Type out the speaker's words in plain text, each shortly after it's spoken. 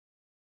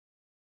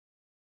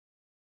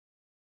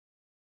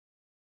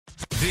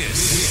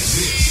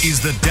This is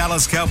the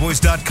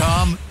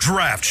DallasCowboys.com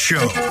Draft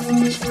Show.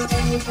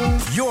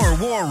 Your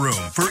war room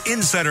for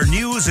insider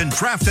news and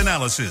draft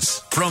analysis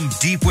from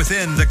deep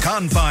within the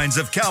confines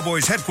of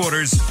Cowboys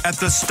headquarters at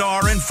the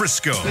Star in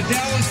Frisco. The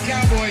Dallas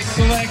Cowboys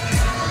select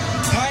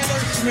Tyler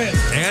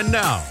Smith. And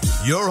now,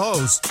 your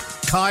host,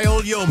 Kyle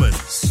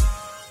Yeomans.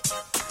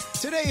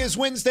 Today is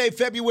Wednesday,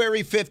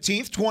 February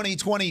 15th,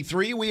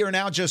 2023. We are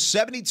now just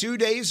 72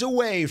 days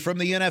away from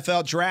the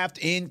NFL Draft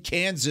in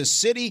Kansas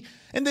City.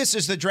 And this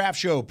is the Draft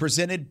Show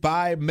presented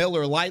by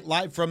Miller Lite,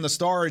 live from the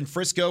Star in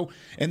Frisco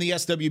and the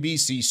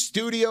SWBC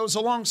studios.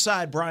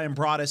 Alongside Brian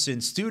Broaddus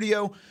in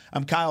studio,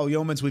 I'm Kyle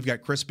Yeomans. We've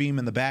got Chris Beam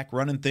in the back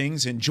running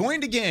things. And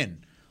joined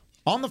again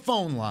on the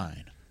phone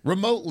line,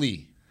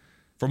 remotely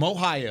from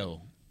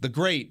Ohio, the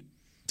great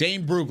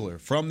Dane Brugler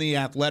from The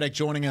Athletic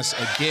joining us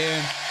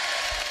again.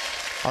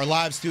 Our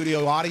live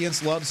studio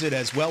audience loves it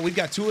as well. We've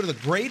got two of the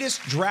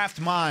greatest draft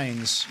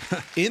minds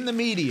in the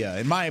media,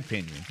 in my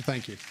opinion.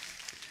 Thank you.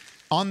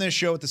 On this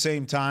show at the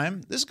same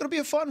time. This is going to be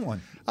a fun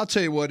one. I'll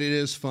tell you what, it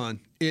is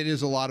fun. It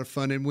is a lot of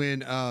fun. And when,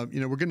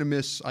 we're going to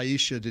miss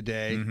Aisha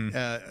today.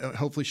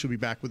 Hopefully she'll be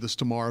back with us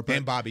tomorrow.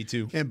 And Bobby,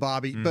 too. And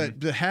Bobby. But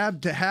to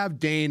have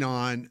Dane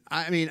on,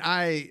 I mean,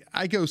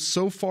 I go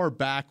so far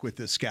back with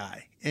this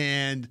guy.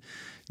 And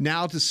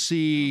now to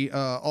see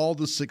all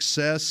the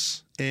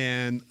success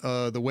and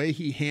the way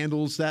he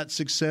handles that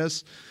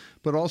success,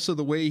 but also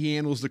the way he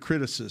handles the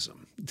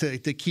criticism, to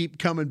keep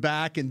coming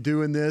back and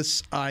doing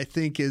this, I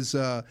think is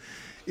a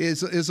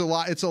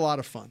lot. It's a lot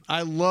of fun.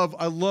 I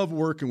love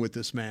working with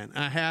this man.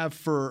 I have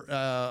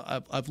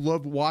I've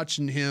loved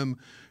watching him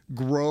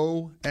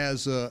grow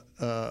as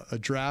a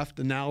draft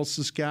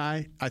analysis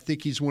guy. I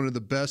think he's one of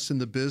the best in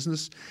the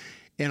business.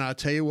 And I'll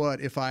tell you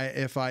what, if I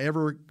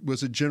ever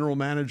was a general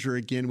manager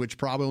again, which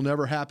probably will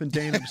never happen,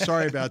 Dane, I'm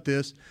sorry about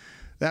this,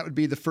 that would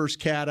be the first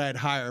cat I'd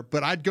hire.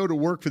 But I'd go to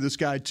work for this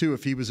guy, too,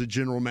 if he was a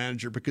general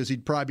manager, because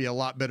he'd probably be a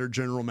lot better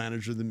general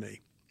manager than me.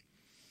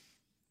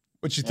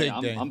 What you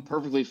think, Dane? I'm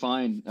perfectly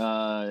fine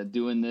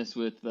doing this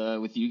with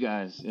you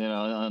guys,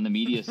 on the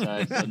media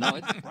side. So, no,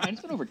 Brian,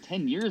 it's been over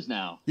 10 years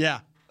now. Yeah.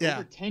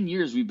 Over 10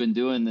 years we've been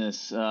doing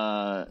this,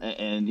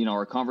 and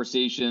our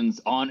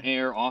conversations on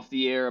air, off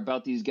the air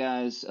about these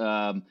guys.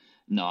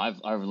 No,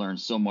 I've learned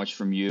so much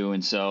from you,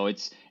 and so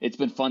it's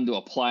been fun to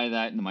apply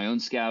that into my own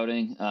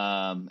scouting.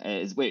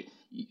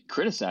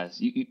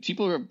 Criticize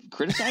people are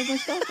criticizing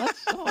stuff.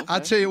 Okay. I'll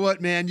tell you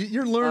what, man,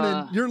 you're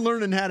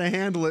learning how to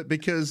handle it,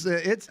 because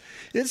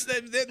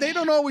they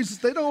don't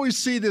always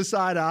see this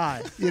eye to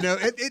eye.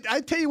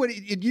 I tell you what,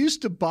 it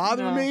used to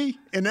bother me,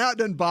 and now it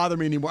doesn't bother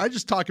me anymore. I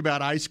just talk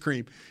about ice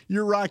cream.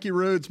 Your Rocky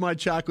Road's my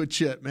chocolate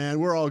chip, man.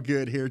 We're all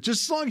good here.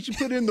 Just as long as you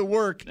put in the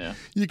work,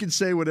 you can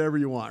say whatever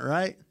you want,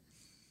 right?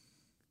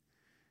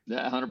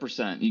 Yeah,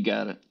 100%. You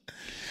got it.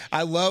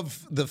 I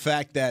love the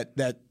fact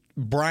that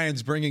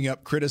Brian's bringing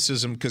up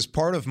criticism, because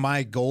part of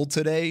my goal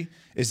today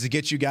is to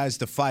get you guys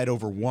to fight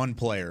over one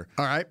player.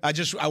 All right.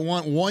 I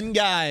want one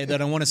guy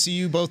that I want to see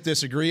you both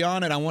disagree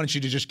on, and I want you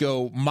to just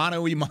go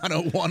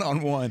mano-y-mano,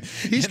 one-on-one.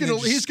 He's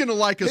gonna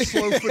like a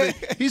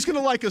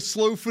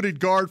slow-footed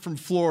guard from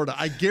Florida.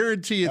 I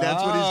guarantee you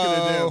that's what he's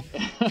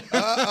gonna do.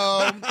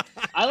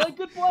 I like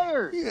good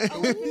players.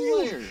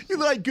 You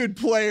like good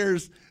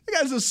players. The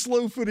guy's a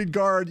slow-footed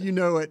guard. You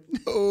know it.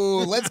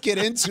 Oh, let's get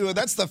into it.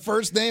 That's the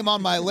first name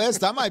on my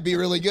list. I might be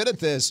really good at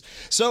this.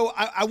 So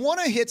I want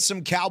to hit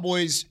some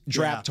Cowboys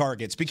draft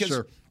targets,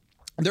 because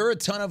there are a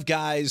ton of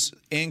guys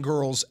and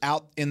girls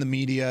out in the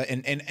media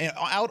and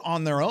out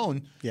on their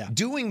own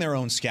doing their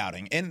own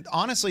scouting. And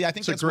honestly, I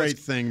think that's a great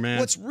thing, man.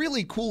 What's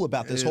really cool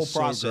about this whole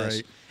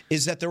process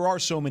is that there are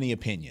so many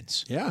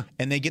opinions. Yeah.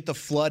 And they get to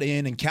flood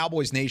in, and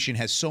Cowboys Nation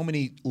has so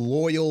many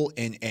loyal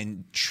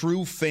and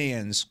true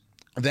fans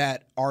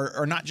that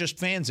are not just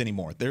fans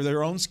anymore. They're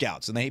their own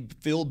scouts, and they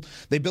build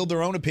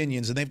their own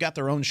opinions, and they've got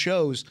their own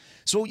shows.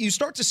 So you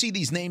start to see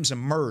these names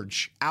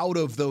emerge out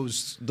of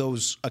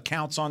those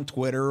accounts on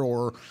Twitter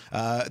or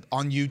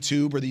on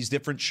YouTube, or these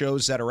different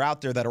shows that are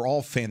out there that are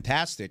all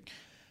fantastic.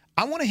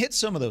 I want to hit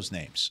some of those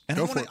names, and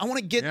I want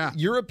to get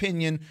your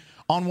opinion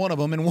on one of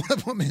them, and one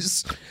of them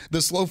is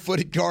the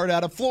slow-footed guard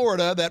out of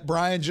Florida that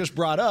Brian just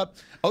brought up,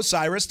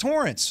 O'Cyrus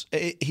Torrence.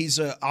 He's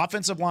an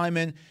offensive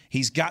lineman.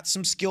 He's got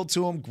some skill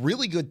to him,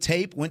 really good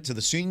tape, went to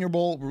the Senior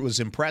Bowl,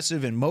 was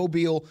impressive in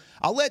Mobile.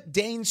 I'll let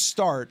Dane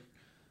start.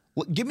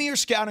 Give me your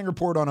scouting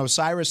report on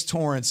O'Cyrus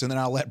Torrence, and then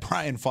I'll let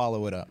Brian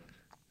follow it up.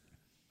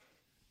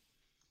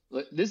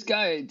 This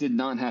guy did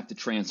not have to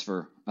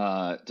transfer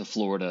to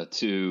Florida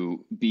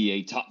to be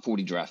a top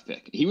 40 draft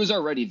pick. He was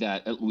already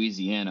that at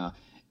Louisiana.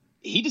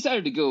 He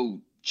decided to go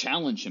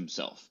challenge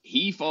himself.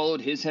 He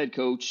followed his head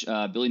coach,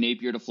 Billy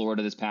Napier, to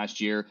Florida this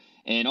past year,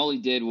 and all he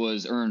did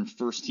was earn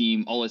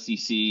first-team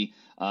All-SEC,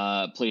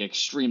 played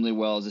extremely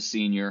well as a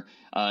senior.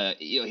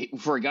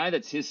 For a guy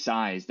that's his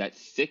size, that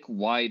thick,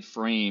 wide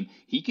frame,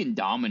 he can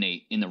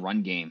dominate in the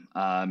run game.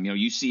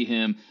 You see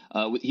him,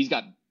 he's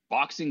got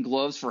boxing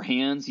gloves for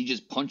hands. He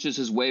just punches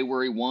his way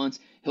where he wants.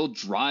 He'll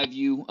drive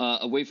you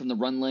away from the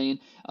run lane.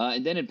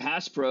 And then in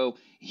pass pro,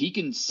 he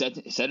can set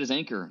his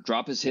anchor,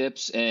 drop his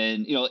hips.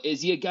 And,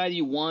 is he a guy that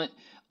you want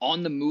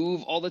on the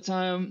move all the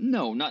time?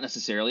 No, not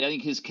necessarily. I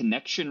think his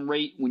connection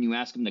rate when you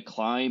ask him to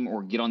climb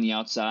or get on the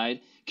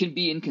outside can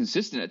be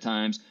inconsistent at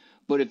times.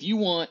 But if you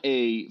want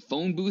a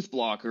phone booth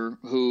blocker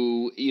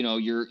who,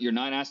 you're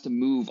not asked to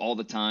move all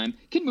the time,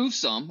 can move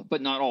some,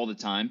 but not all the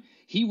time,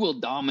 he will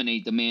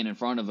dominate the man in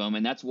front of him.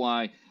 And that's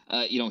why,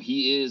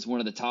 he is one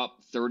of the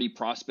top 30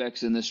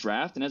 prospects in this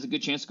draft and has a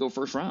good chance to go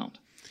first round.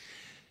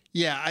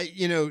 Yeah,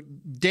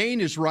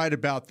 Dane is right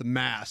about the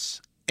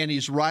mass, and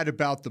he's right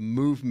about the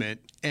movement.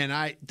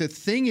 And the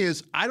thing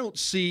is, I don't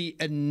see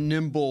a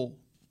nimble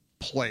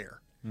player.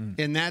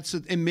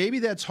 And maybe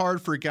that's hard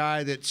for a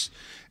guy and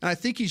I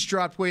think he's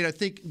dropped weight. I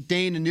think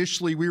Dane,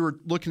 initially we were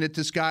looking at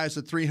this guy as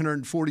a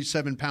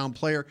 347-pound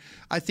player.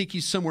 I think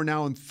he's somewhere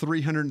now in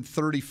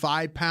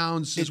 335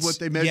 pounds is what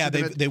they measured.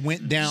 Yeah, they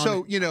went down.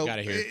 So,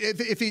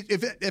 if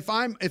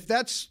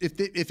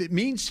it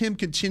means him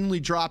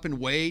continually dropping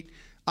weight,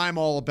 I'm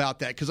all about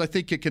that because I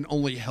think it can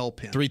only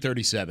help him.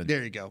 337.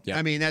 There you go. Yeah.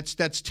 I mean, that's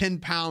 10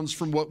 pounds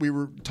from what we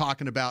were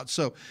talking about.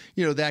 So,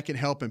 that can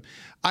help him.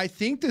 I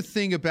think the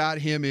thing about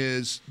him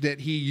is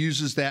that he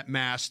uses that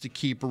mass to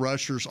keep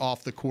rushers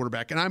off the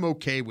quarterback, and I'm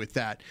okay with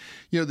that.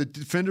 The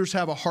defenders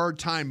have a hard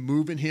time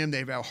moving him. They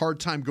have a hard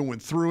time going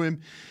through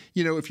him.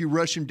 If you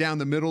rush him down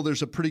the middle,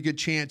 there's a pretty good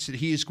chance that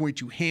he is going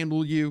to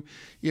handle you.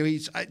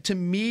 To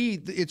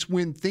me, it's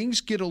when things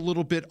get a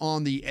little bit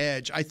on the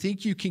edge, I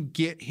think you can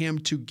get him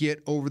to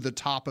get over the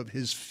top of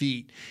his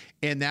feet,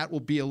 and that will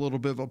be a little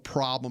bit of a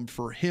problem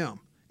for him.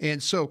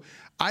 And so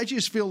I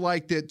just feel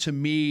like that to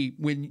me,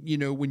 when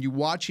you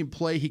watch him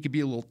play, he could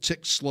be a little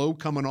tick slow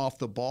coming off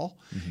the ball.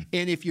 Mm-hmm.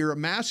 And if you're a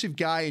massive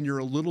guy and you're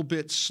a little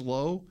bit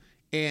slow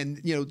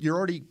and, you're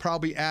already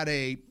probably at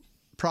a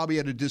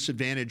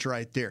disadvantage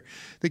right there.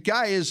 The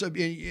guy is,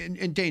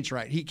 and Dane's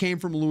right. He came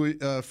from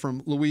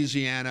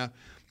Louisiana.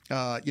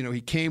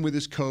 He came with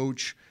his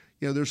coach.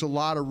 There's a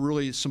lot of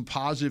really some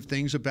positive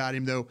things about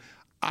him, though.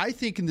 I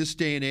think in this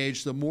day and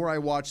age, the more I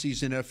watch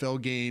these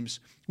NFL games,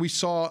 we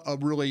saw a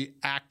really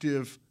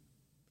active,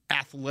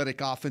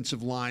 athletic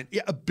offensive line,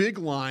 a big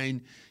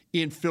line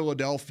in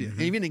Philadelphia,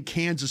 and even in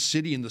Kansas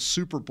City in the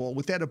Super Bowl,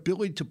 with that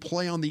ability to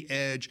play on the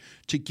edge,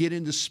 to get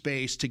into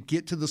space, to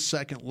get to the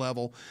second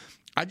level.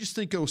 I just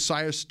think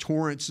O'Cyrus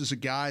Torrence is a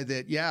guy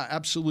that,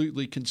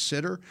 absolutely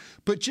consider,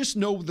 but just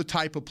know the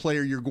type of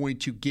player you're going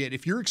to get.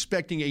 If you're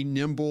expecting a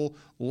nimble,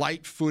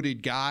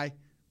 light-footed guy,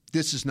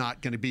 this is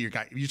not going to be your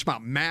guy. If you're talking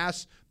about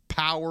mass,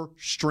 power,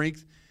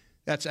 strength,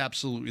 that's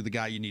absolutely the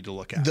guy you need to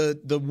look at.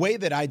 The way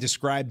that I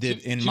described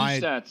it in my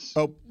stats.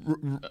 Go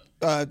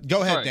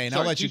ahead, Dane.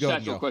 I'll let you go. Two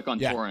stats real quick on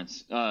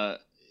Torrance.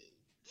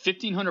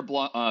 1,500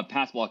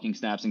 pass blocking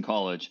snaps in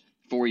college,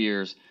 4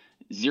 years,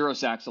 0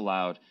 sacks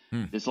allowed.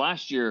 This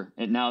last year,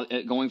 and now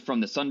going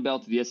from the Sun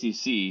Belt to the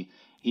SEC,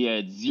 he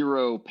had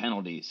 0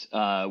 penalties,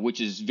 which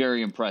is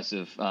very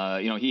impressive.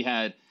 He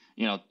had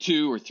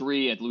 2 or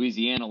 3 at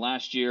Louisiana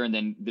last year, and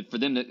then for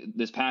them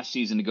this past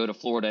season to go to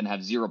Florida and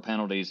have 0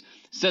 penalties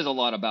says a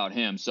lot about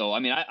him. So, I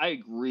mean, I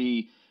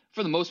agree.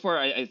 For the most part,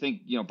 I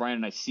think, Brian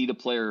and I see the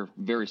player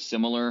very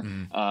similar.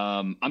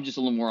 I'm just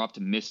a little more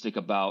optimistic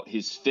about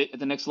his fit at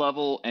the next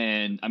level.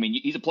 And, I mean,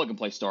 he's a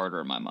plug-and-play starter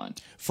in my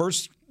mind.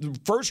 First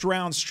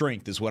round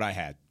strength is what I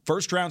had.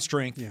 First round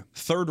strength,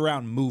 third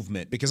round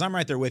movement, because I'm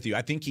right there with you.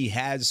 I think he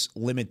has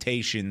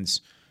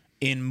limitations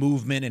in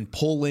movement and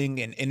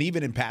pulling and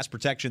even in pass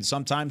protection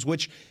sometimes,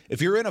 which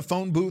if you're in a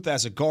phone booth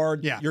as a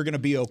guard, you're going to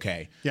be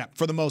okay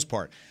for the most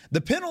part. The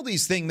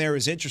penalties thing there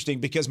is interesting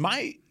because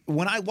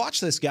when I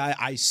watch this guy,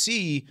 I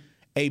see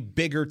a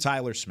bigger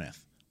Tyler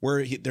Smith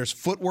where there's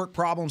footwork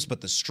problems, but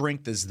the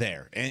strength is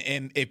there.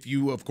 And if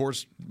you, of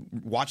course,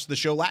 watched the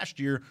show last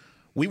year,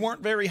 we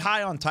weren't very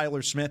high on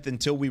Tyler Smith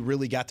until we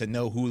really got to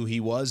know who he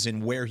was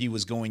and where he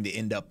was going to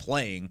end up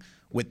playing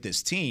with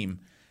this team.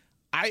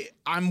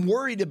 I'm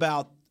worried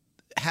about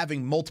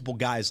having multiple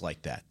guys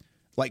like that,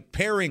 like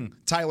pairing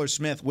Tyler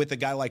Smith with a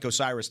guy like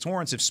O'Cyrus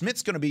Torrence. If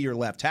Smith's going to be your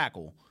left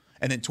tackle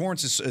and then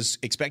Torrence is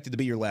expected to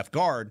be your left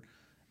guard,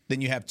 then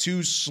you have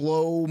 2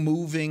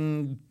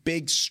 slow-moving,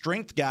 big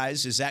strength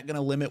guys. Is that going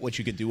to limit what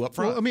you could do up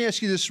front? Well, let me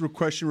ask you this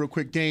question real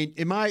quick, Dane.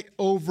 Am I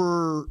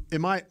over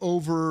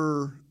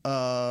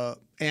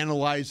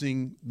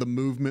analyzing the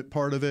movement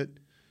part of it?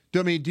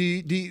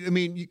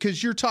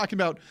 Because you're talking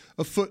about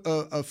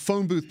a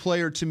phone booth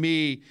player. To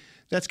me,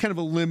 that's kind of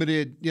a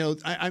limited.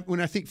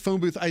 When I think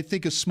phone booth, I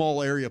think a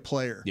small area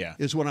player.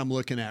 Is what I'm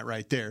looking at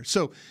right there.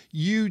 So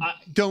you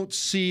don't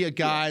see a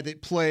guy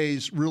that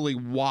plays really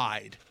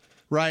wide,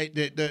 right?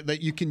 That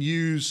you can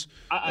use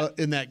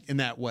in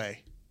that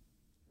way.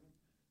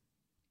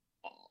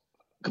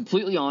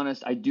 Completely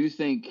honest, I do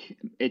think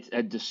it's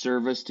a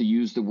disservice to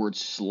use the word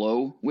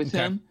slow with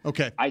him.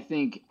 Okay. I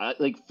think,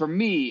 for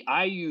me,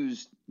 I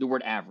use the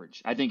word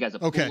average. I think as a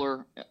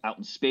puller out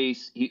in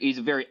space, he's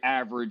a very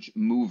average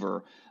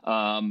mover.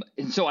 And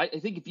so I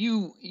think if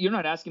you're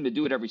not asking him to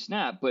do it every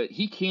snap, but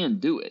he can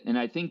do it. And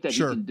I think that he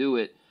can do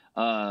it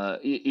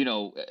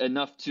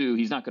enough to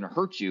he's not going to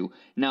hurt you.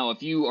 Now,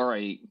 if you are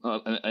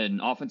an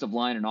offensive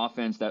line, an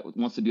offense that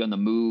wants to be on the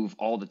move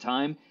all the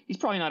time, he's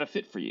probably not a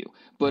fit for you.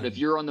 But if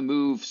you're on the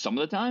move some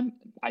of the time,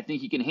 I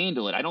think he can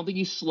handle it. I don't think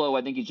he's slow.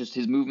 I think he's just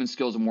his movement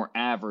skills are more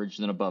average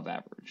than above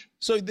average.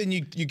 So then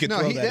you could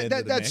throw that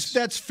into the mix.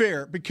 That's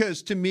fair,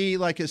 because to me,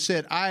 like I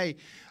said, I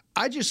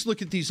just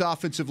look at these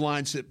offensive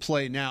lines that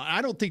play now.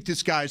 I don't think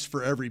this guy's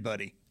for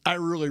everybody. I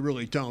really,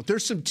 really don't.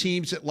 There's some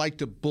teams that like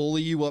to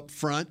bully you up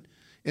front,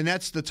 and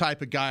that's the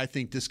type of guy I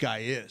think this guy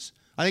is.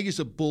 I think he's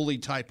a bully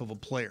type of a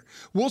player.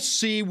 We'll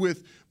see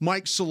with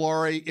Mike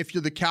Solari if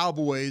you're the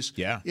Cowboys.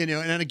 Yeah.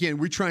 And again,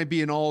 we try and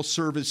be an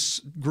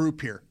all-service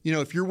group here.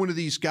 If you're one of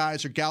these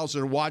guys or gals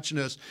that are watching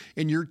us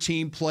and your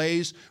team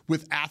plays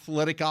with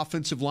athletic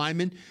offensive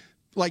linemen,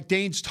 like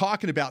Dane's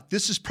talking about,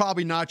 this is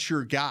probably not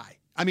your guy.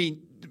 I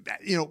mean,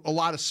 a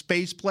lot of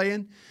space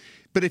playing.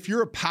 But if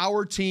you're a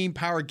power team,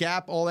 power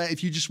gap, all that,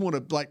 if you just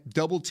want to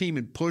double team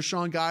and push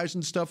on guys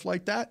and stuff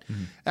like that,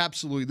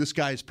 absolutely, this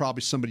guy is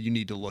probably somebody you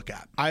need to look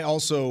at. I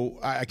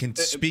can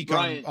speak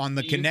Brian, on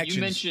the connections.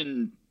 You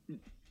mentioned.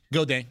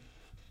 Go, Dane.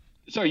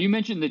 Sorry, you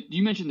mentioned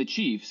the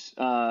Chiefs.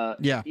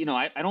 Yeah.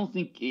 I don't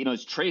think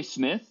is Trey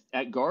Smith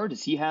at guard.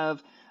 Does he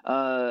have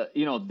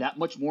that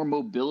much more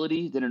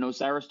mobility than an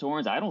Osiris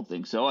Torrance? I don't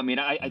think so. I mean,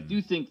 I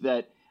do think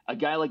that a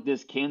guy like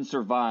this can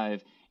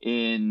survive.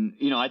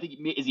 I think,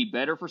 is he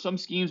better for some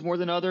schemes more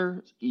than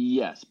others?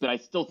 Yes, but I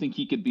still think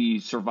he could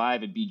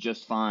survive and be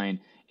just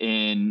fine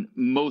in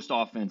most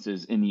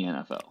offenses in the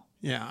NFL.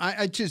 Yeah,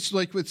 I just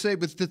would say,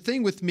 but the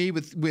thing with me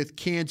with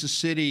Kansas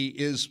City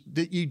is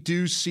that you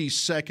do see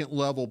second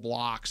level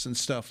blocks and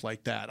stuff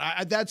like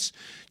that. That's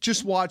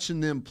just watching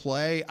them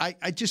play.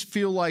 I just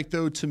feel like,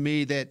 though, to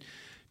me that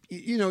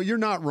you're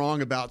not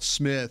wrong about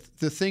Smith.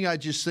 The thing I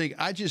just think,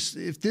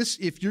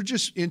 if you're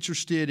just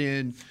interested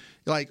in,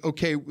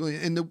 okay,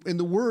 in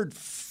the word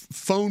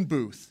phone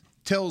booth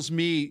tells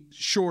me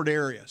short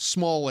area,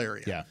 small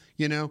area.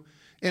 Yeah.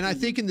 And I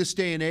think in this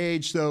day and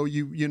age, though,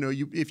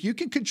 if you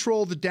can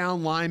control the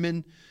down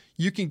lineman,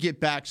 you can get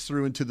backs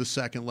through into the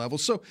second level.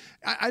 So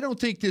I don't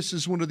think this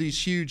is one of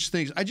these huge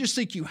things. I just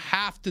think you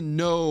have to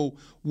know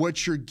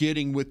what you're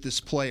getting with this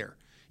player.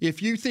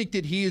 If you think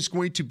that he is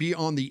going to be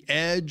on the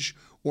edge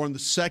or on the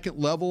second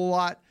level a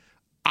lot,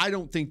 I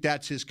don't think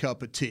that's his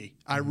cup of tea.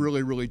 I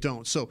really, really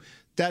don't. So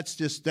that's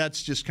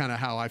just kind of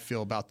how I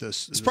feel about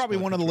this. It's probably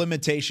one of the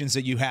limitations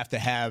that you have to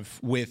have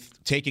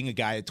with taking a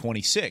guy at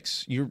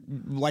 26.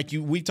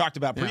 We talked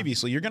about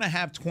previously, you're going to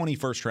have 20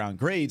 first-round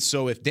grades.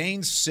 So if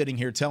Dane's sitting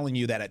here telling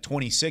you that at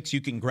 26 you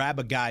can grab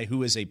a guy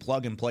who is a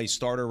plug-and-play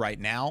starter right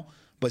now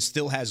but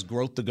still has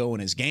growth to go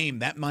in his game,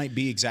 that might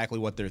be exactly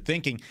what they're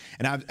thinking.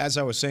 And as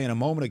I was saying a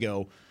moment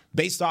ago,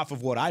 based off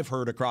of what I've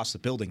heard across the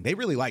building, they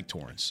really like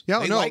Torrance. Yeah,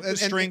 they like the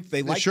strength.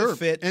 They like the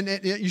fit. And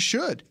you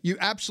should. You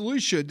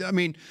absolutely should. I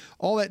mean,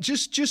 all that.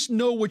 Just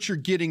know what you're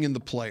getting in the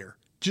player.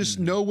 Just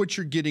know what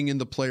you're getting in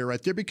the player right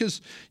there,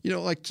 because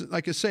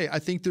like I say, I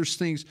think there's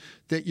things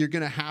that you're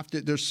going to have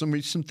to. There's some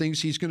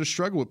things he's going to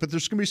struggle with, but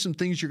there's going to be some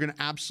things you're going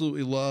to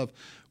absolutely love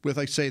with,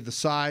 like say, the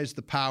size,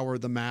 the power,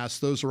 the mass.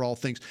 Those are all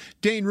things.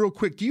 Dane, real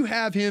quick, do you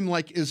have him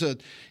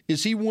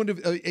is he one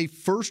of a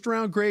first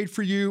round grade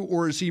for you,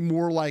 or is he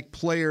more like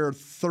player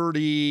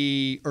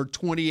 30 or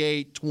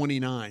 28,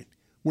 29?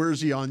 Where is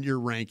he on your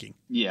ranking?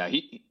 Yeah,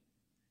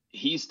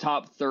 He's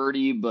top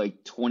 30,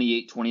 like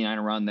 28, 29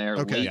 around there.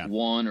 Okay, late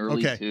 1,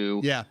 early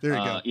 2. Yeah, there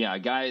you go. Yeah, a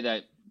guy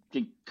that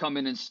can come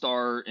in and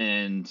start,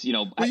 and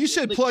Well, you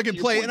said plug and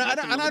play, and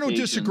I don't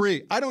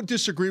disagree. I don't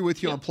disagree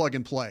with you on plug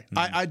and play.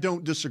 I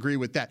don't disagree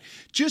with that.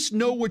 Just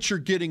know what you're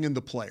getting in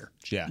the player.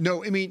 Yeah.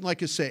 No, I mean,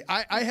 like I say,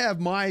 I have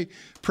my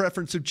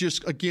preference of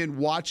just, again,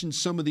 watching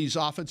some of these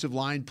offensive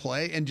line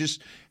play and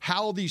just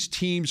how these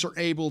teams are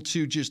able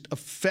to just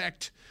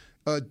affect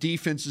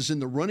defenses in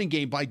the running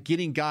game by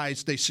getting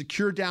guys. They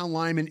secure down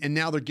linemen, and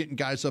now they're getting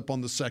guys up on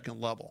the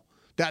second level.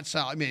 That's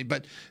how,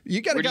 but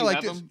you got a guy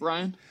like this,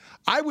 Brian?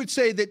 I would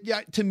say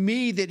that, to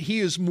me, that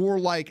he is more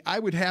like, I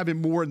would have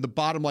him more in the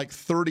bottom, like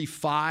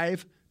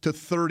 35 to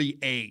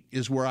 38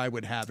 is where I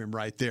would have him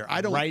right there.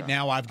 Right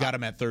now, I've got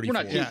him at 34.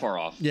 We're not too far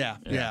off. Yeah.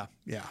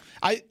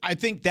 I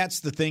think that's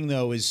the thing,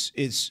 though,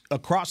 is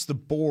across the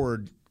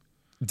board,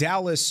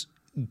 Dallas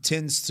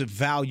tends to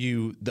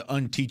value the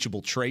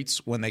unteachable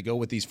traits when they go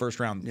with these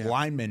first-round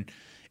linemen.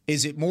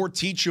 Is it more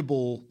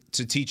teachable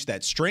to teach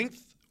that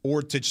strength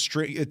or to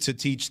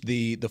teach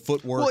the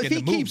footwork and the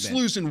movement? Well, if he keeps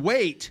losing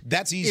weight,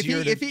 that's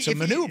easier to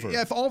maneuver.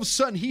 If all of a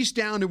sudden he's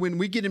down to when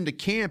we get him to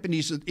camp and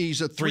he's a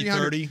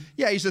 330.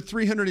 Yeah, he's a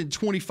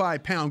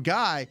 325-pound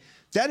guy.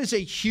 That is a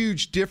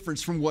huge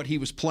difference from what he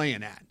was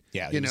playing at.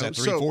 Yeah, he was at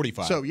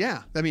 345. So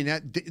yeah, I mean,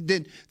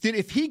 then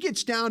if he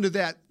gets down to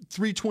that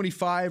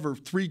 325 or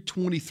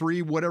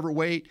 323, whatever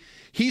weight,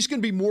 he's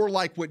going to be more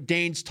like what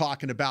Dane's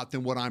talking about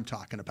than what I'm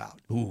talking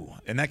about. Ooh,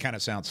 and that kind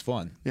of sounds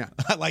fun. Yeah.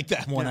 I like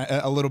that one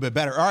a little bit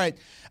better. All right,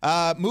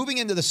 moving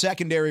into the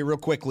secondary real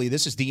quickly.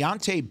 This is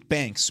Deonte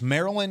Banks,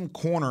 Maryland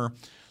corner.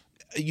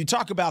 You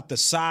talk about the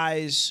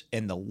size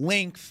and the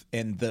length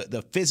and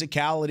the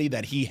physicality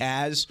that he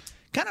has.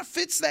 kind of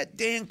fits that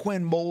Dan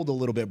Quinn mold a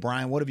little bit.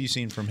 Brian, what have you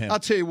seen from him? I'll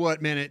tell you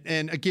what, man.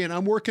 And again,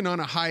 I'm working on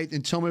a height,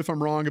 and tell me if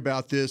I'm wrong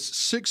about this.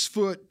 6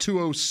 foot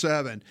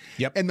 207.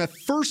 Yep. And the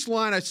first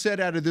line I said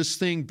out of this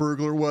thing,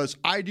 Burglar, was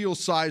ideal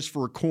size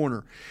for a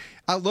corner.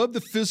 I love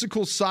the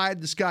physical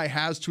side this guy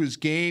has to his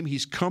game.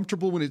 He's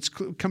comfortable when it's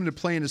coming to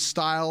playing his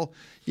style,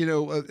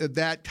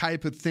 that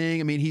type of thing.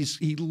 I mean,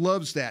 he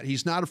loves that.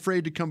 He's not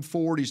afraid to come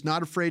forward. He's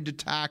not afraid to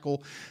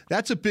tackle.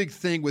 That's a big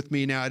thing with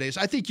me nowadays.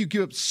 I think you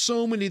give up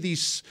so many of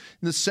these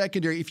in the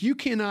secondary. If you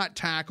cannot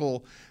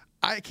tackle,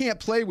 I can't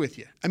play with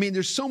you. I mean,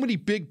 there's so many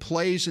big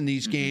plays in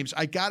these games.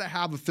 I got to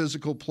have a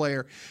physical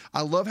player.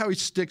 I love how he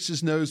sticks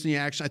his nose in the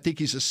action. I think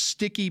he's a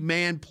sticky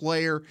man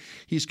player.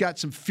 He's got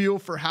some feel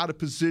for how to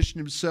position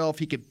himself.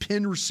 He can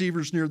pin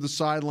receivers near the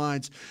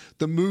sidelines,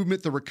 the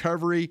movement, the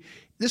recovery.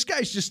 This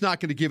guy's just not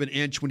going to give an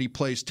inch when he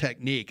plays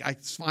technique. I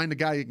find a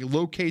guy who can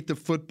locate the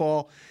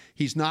football.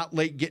 He's not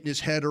late getting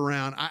his head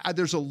around.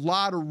 There's a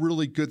lot of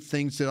really good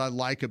things that I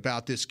like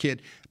about this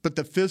kid, but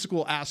the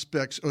physical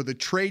aspects or the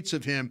traits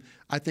of him,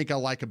 I think I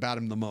like about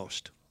him the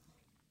most.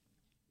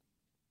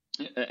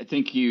 I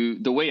think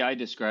the way I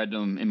described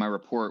him in my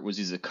report was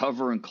he's a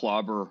cover and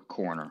clobber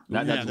corner.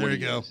 That's there what you he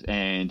go. is.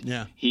 And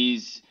Yeah.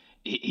 he's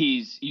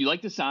you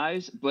like the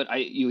size, but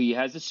he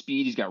has the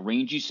speed. He's got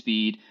rangy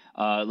speed.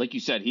 Like you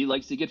said, he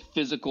likes to get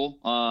physical,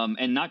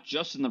 and not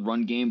just in the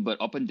run game,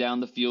 but up and down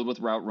the field with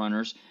route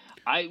runners.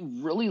 I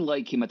really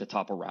like him at the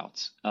top of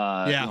routes.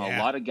 A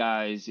lot of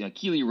guys,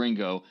 Keely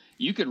Ringo,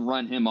 you could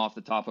run him off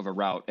the top of a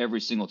route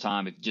every single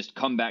time. If just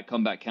come back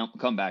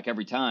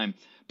every time.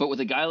 But with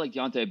a guy like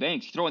Deonte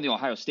Banks, you throw in the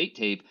Ohio State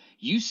tape,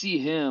 you see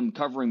him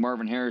covering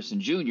Marvin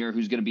Harrison Jr.,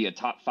 who's going to be a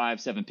top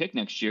 5-7 pick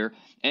next year,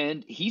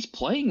 and he's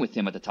playing with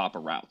him at the top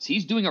of routes.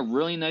 He's doing a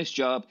really nice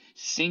job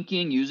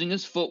sinking, using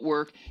his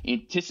footwork,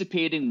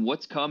 anticipating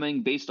what's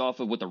coming based off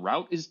of what the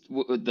route is,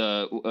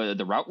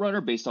 the route runner,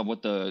 based on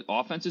what the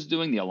offense is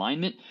doing, the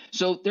alignment.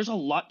 So there's a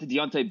lot to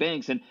Deonte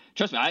Banks, and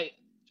trust me,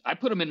 I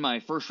put him in my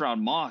first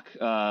round mock,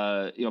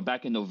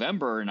 back in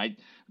November, and I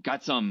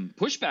got some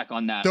pushback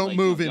on that. Don't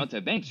move him.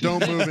 Deonte Banks,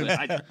 Don't move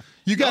him.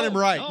 You got him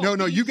right.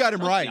 No, you got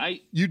him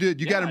right. You did.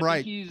 You got him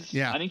right.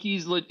 I think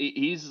he's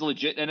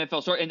legit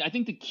NFL star. And I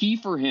think the key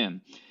for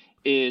him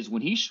is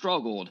when he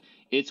struggled,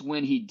 it's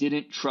when he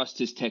didn't trust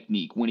his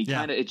technique. When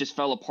it just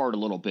fell apart a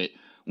little bit.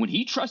 When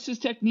he trusts his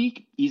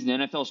technique, he's an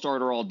NFL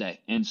starter all day.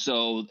 And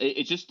so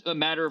it's just a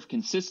matter of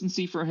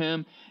consistency for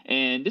him.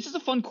 And this is a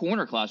fun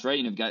corner class, right?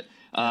 You've got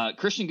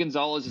Christian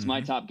Gonzalez is my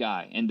top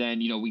guy. And then,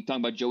 we talk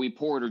about Joey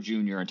Porter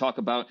Jr. and talk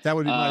about that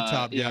would be my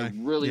top guy. I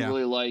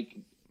really like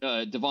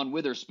Devon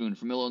Witherspoon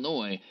from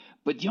Illinois.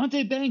 But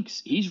Deonte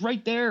Banks, he's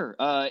right there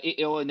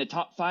in the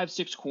top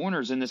 5-6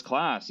 corners in this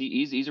class.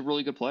 He's a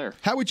really good player.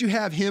 How would you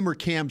have him or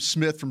Cam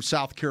Smith from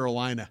South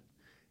Carolina?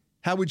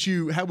 How would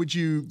you?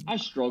 I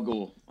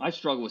struggle with I've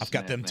Smith,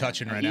 got them man.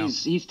 touching right now.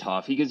 He's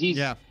tough because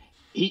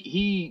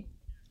he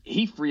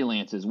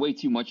freelances way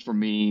too much for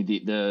me.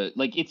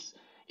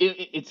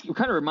 It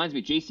kind of reminds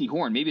me of J.C.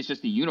 Horn. Maybe it's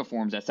just the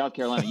uniforms, that South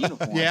Carolina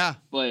uniform. Yeah.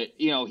 But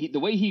the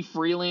way he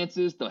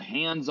freelances, the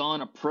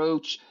hands-on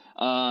approach.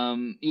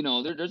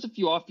 There's a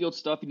few off-field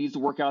stuff he needs to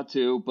work out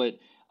too. But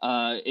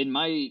in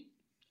my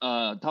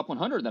top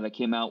 100 that I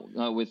came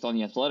out with on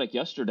The Athletic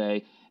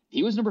yesterday,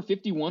 he was number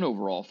 51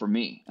 overall for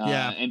me.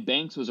 And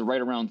Banks was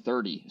right around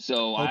 30.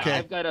 So okay.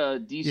 I've got a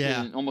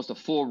decent, almost a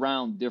full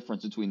round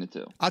difference between the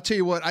two. I'll tell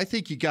you what, I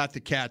think you got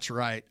the cats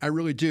right. I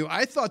really do.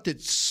 I thought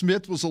that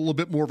Smith was a little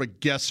bit more of a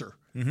guesser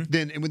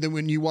than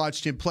when you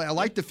watched him play. I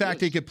like the fact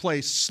that he could play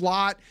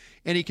slot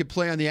and he could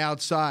play on the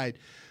outside.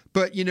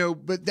 But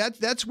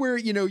that's where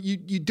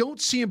you don't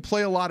see him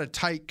play a lot of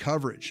tight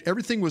coverage.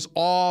 Everything was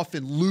off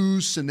and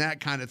loose and that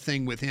kind of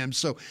thing with him.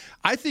 So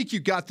I think you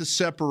got the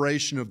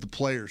separation of the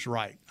players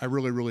right. I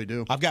really, really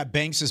do. I've got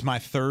Banks as my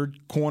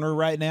third corner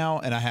right now,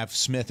 and I have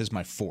Smith as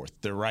my fourth.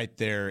 They're right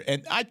there.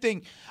 And I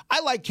think I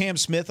like Cam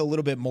Smith a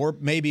little bit more.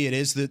 Maybe it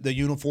is the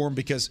uniform,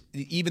 because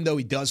even though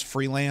he does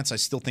freelance, I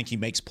still think he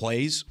makes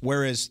plays.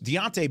 Whereas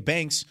Deonte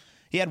Banks,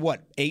 he had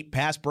 8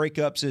 pass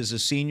breakups as a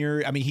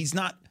senior. I mean, he's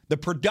not. The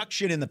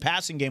production in the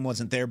passing game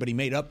wasn't there, but he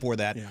made up for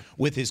that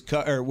with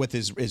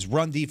his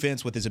run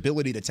defense, with his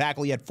ability to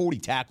tackle. He had 40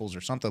 tackles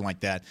or something like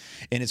that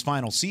in his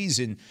final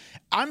season.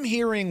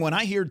 When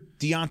I hear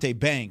Deonte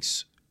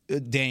Banks,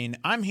 Dane,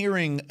 I'm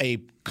hearing a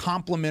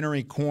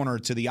complimentary corner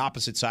to the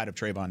opposite side of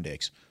Trayvon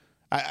Diggs.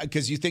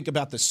 Because you think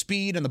about the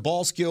speed and the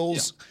ball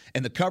skills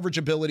and the coverage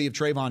ability of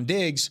Trayvon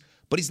Diggs,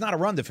 but he's not a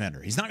run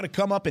defender. He's not going to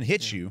come up and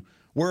hit you.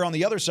 Where on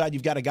the other side,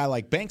 you've got a guy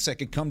like Banks that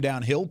could come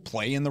downhill,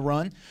 play in the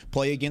run,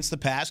 play against the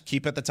pass,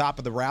 keep at the top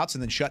of the routes,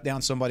 and then shut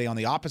down somebody on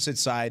the opposite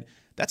side.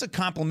 That's a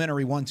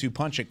complimentary 1-2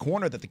 punch at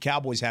corner that the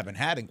Cowboys haven't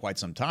had in quite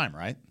some time,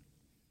 right?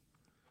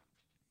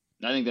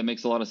 I think that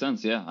makes a lot of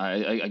sense. Yeah,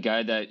 a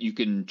guy that you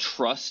can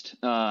trust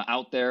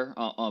out there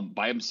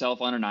by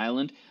himself on an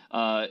island.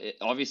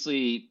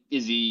 Obviously,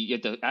 you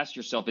have to ask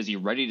yourself, is he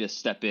ready to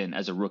step in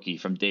as a rookie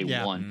from day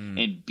one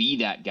and be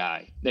that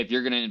guy? If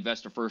you're going to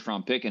invest a first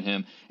round pick in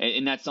him,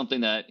 and that's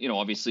something that,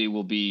 obviously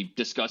will be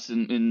discussed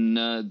in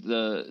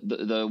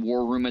the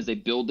war room as they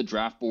build the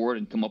draft board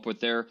and come up with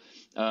their,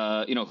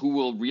 who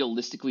will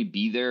realistically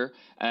be there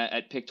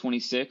at pick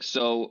 26.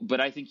 So, but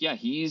I think,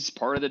 he's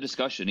part of the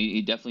discussion.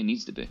 He definitely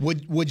needs to be.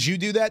 Would you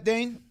do that,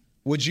 Dane?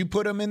 Would you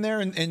put him in there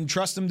and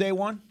trust him day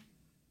one?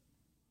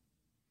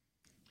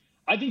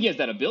 I think he has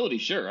that ability,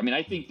 sure. I mean,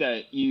 I think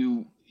that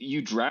you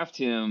draft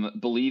him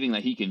believing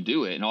that he can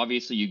do it, and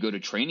obviously you go to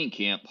training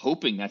camp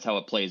hoping that's how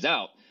it plays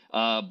out.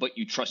 But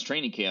you trust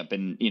training camp,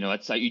 and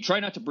that's how you try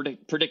not to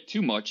predict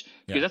too much,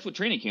 because that's what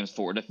training camp's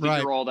for, to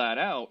figure all that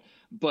out.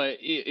 But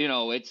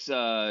it's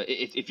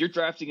if you're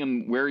drafting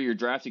him where you're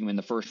drafting him in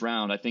the first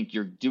round, I think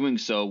you're doing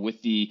so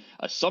with the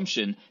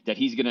assumption that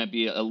he's going to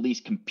be at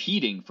least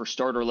competing for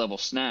starter level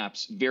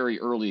snaps very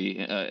early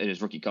in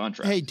his rookie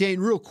contract. Hey, Dane,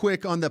 real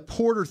quick on the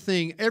Porter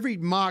thing. Every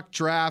mock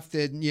draft,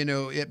 and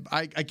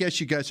I guess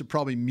you guys have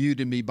probably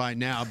muted me by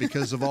now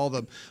because of all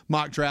the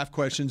mock draft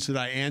questions that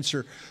I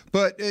answer.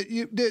 But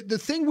the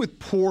thing with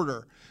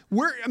Porter,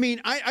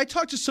 I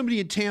talked to somebody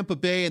in Tampa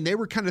Bay, and they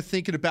were kind of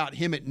thinking about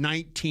him at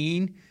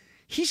 19.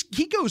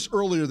 He goes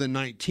earlier than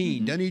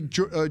 19, doesn't he,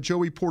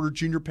 Joey Porter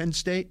Jr., Penn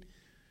State?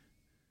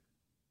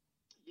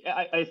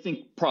 Yeah, I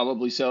think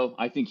probably so.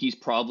 I think he's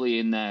probably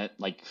in that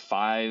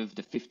 5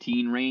 to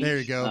 15 range. There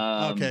you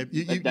go. Okay,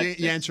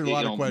 you answered a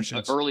lot of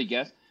questions. Early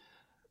guess.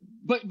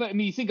 But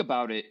you think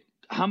about it.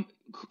 Are we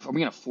going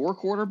to have 4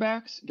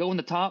 quarterbacks go in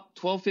the top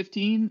 12,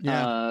 15?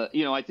 Yeah.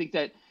 I think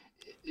that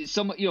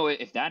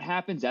if that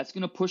happens, that's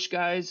going to push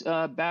guys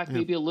back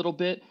maybe a little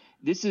bit.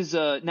 This is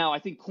now I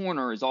think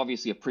corner is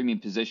obviously a premium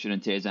position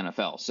in today's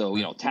NFL.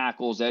 So,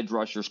 tackles, edge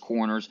rushers,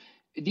 corners,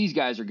 these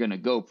guys are going to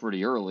go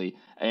pretty early.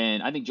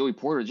 And I think Joey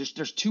Porter,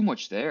 there's too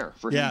much there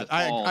for him to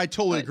fall I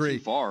totally agree.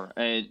 Too far.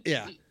 And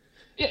yeah,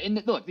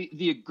 and look,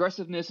 the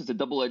aggressiveness is a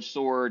double-edged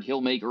sword. He'll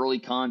make early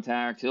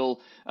contact.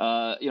 He'll,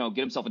 get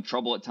himself in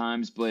trouble at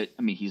times. But,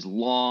 he's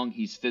long,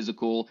 he's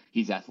physical,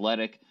 he's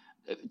athletic.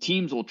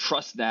 Teams will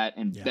trust that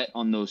and bet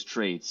on those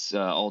traits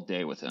all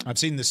day with him. I've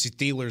seen the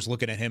Steelers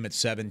looking at him at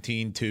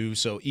 17 too.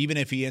 So even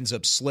if he ends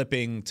up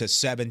slipping to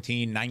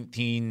 17,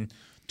 19,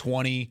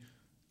 20,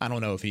 I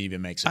don't know if he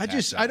even makes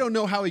it. I don't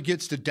know how he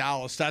gets to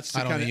Dallas. That's the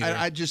kind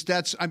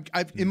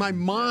of in my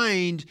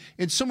mind.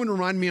 And someone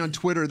reminded me on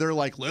Twitter. They're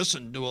like,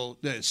 "Listen, well,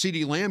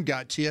 CeeDee Lamb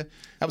got to you."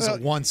 That was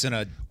a once in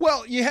a.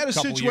 Well, you had a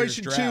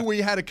situation too where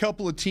you had a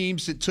couple of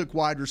teams that took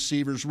wide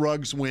receivers.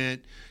 Ruggs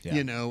went,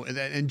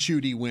 and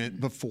Judy went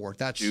before.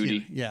 That's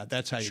Judy.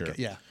 That's how you get.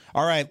 Yeah.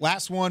 All right,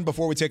 last one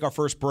before we take our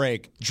first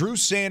break. Drew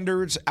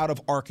Sanders out of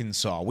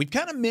Arkansas. We've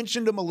kind of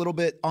mentioned him a little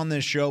bit on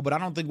this show, but I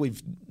don't think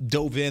we've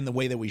dove in the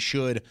way that we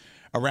should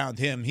around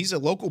him. He's a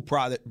local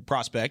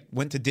prospect,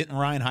 went to Denton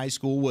Ryan High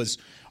School, was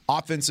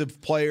offensive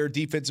player,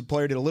 defensive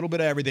player, did a little bit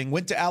of everything,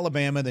 went to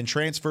Alabama, then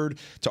transferred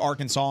to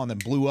Arkansas, and then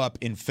blew up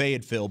in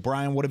Fayetteville.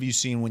 Brian, what have you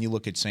seen when you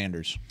look at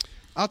Sanders?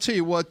 I'll tell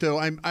you what,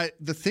 though,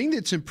 the thing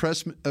that's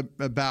impressed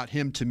about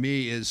him to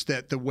me is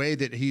that the way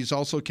that he's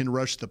also can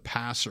rush the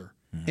passer.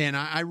 And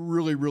I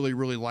really, really,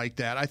 really like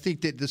that. I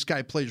think that this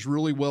guy plays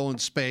really well in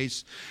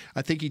space.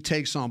 I think he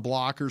takes on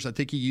blockers. I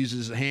think he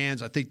uses his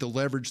hands. I think the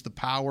leverage, the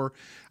power.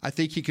 I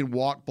think he can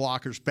walk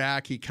blockers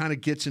back. He kind of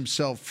gets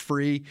himself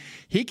free.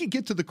 He can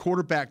get to the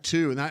quarterback,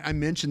 too. And I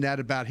mentioned that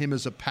about him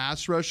as a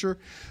pass rusher.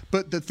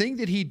 But the thing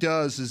that he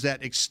does is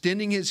that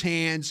extending his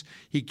hands,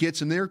 he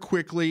gets him there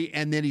quickly,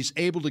 and then he's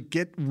able to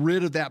get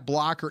rid of that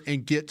blocker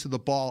and get to the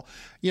ball.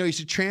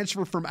 He's a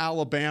transfer from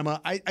Alabama.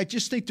 I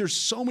just think there's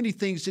so many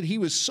things that he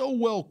was so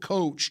well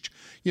coached,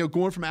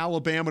 going from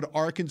Alabama to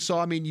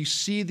Arkansas. You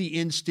see the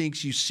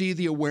instincts, you see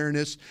the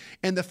awareness,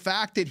 and the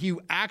fact that you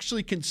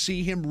actually can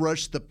see him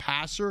rush the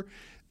passer,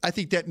 I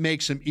think that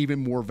makes him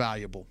even more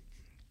valuable.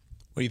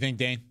 What do you think,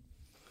 Dane?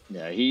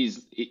 Yeah, he's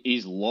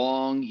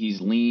long,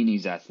 he's lean,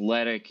 he's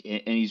athletic,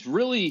 and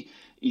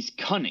he's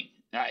cunning.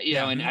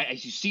 And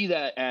you see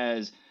that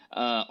as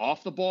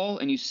off the ball,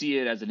 and you see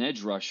it as an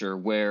edge rusher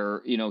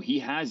where he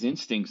has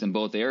instincts in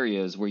both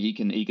areas where he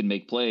can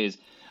make plays.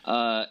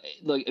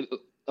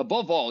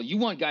 Above all, you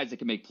want guys that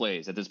can make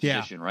plays at this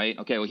position, right?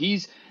 Okay, well,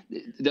 he's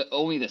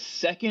only the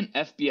second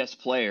FBS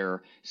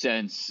player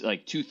since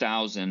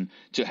 2000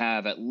 to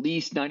have at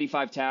least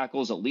 95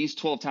 tackles, at least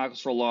 12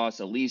 tackles for loss,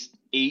 at least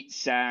 8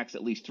 sacks,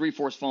 at least 3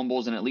 forced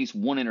fumbles, and at least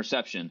 1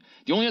 interception.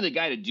 The only other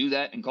guy to do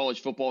that in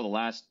college football the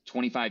last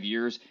 25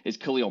 years is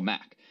Khalil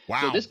Mack.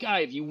 Wow. So this guy,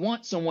 if you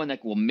want someone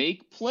that will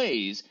make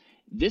plays,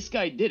 this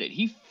guy did it.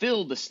 He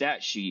filled the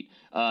stat sheet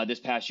this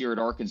past year at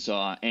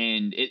Arkansas,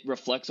 and it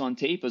reflects on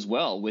tape as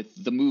well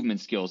with the movement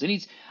skills.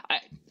 And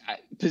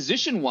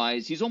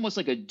position-wise, he's almost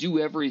like a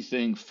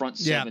do-everything front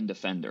seven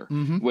defender,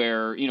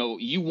 where,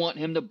 you want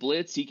him to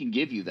blitz, he can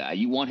give you that.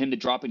 You want him to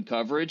drop in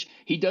coverage,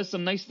 he does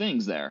some nice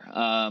things there.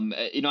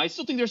 I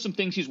still think there's some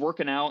things he's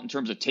working out in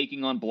terms of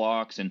taking on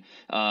blocks, and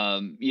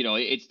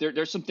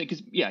there's some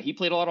things, because he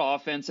played a lot of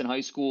offense in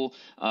high school,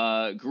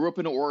 grew up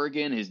in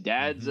Oregon. His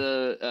dad's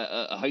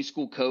a high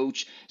school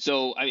coach,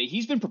 so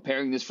he's been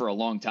preparing this for a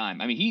long time.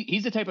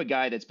 He's the type of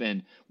guy that's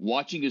been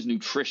watching his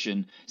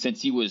nutrition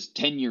since he was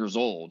 10 years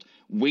old,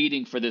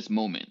 waiting for this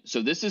moment.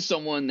 So this is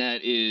someone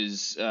that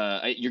is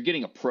you're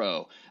getting a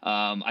pro.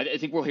 I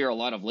think we'll hear a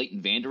lot of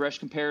Leighton Vander Esch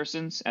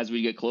comparisons as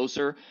we get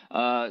closer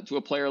to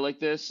a player like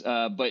this.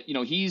 But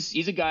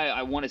he's a guy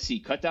I want to see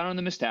cut down on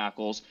the missed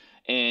tackles,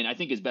 and I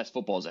think his best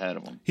football is ahead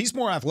of him. He's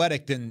more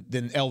athletic than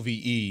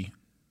LVE,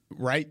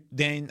 right,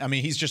 Dane?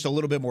 He's just a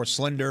little bit more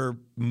slender,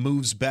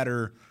 moves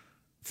better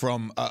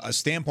from a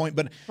standpoint,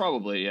 but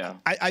probably, yeah.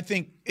 I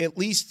think at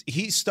least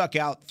he stuck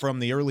out from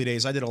the early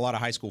days. I did a lot of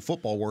high school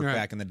football work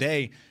back in the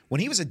day. When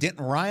he was at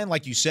Denton Ryan,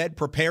 like you said,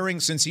 preparing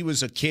since he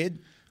was a kid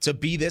to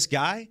be this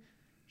guy,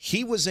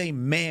 he was a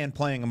man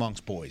playing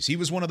amongst boys. He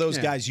was one of those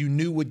guys you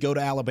knew would go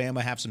to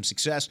Alabama, have some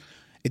success.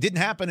 It didn't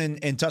happen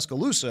in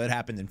Tuscaloosa. It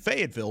happened in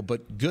Fayetteville,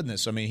 but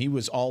goodness, he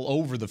was all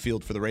over the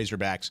field for the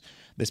Razorbacks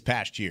this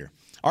past year.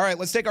 All right,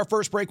 let's take our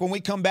first break. When we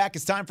come back,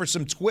 it's time for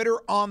some Twitter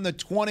on the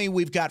 20.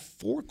 We've got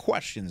 4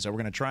 questions that we're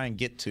going to try and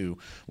get to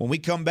when we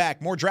come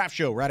back. More Draft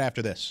Show right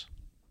after this.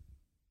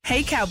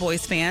 Hey,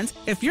 Cowboys fans,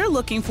 if you're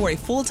looking for a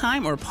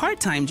full-time or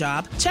part-time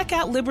job, check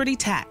out Liberty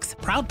Tax,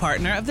 proud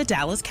partner of the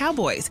Dallas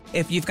Cowboys.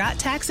 If you've got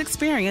tax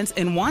experience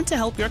and want to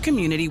help your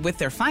community with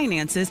their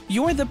finances,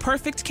 you're the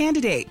perfect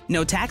candidate.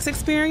 No tax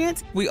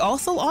experience? We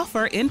also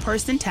offer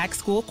in-person tax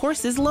school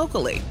courses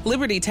locally.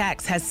 Liberty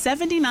Tax has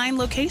 79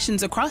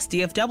 locations across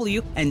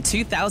DFW and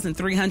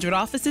 2,300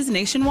 offices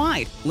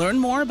nationwide. Learn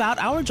more about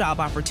our job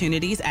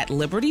opportunities at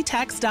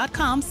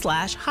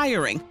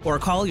libertytax.com/hiring or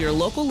call your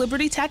local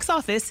Liberty Tax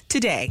office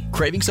today.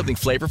 Craving something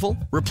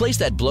flavorful? Replace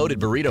that bloated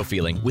burrito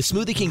feeling with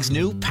Smoothie King's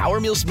new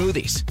Power Meal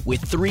Smoothies. With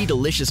 3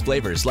 delicious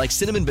flavors like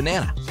cinnamon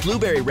banana,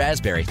 blueberry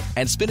raspberry,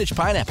 and spinach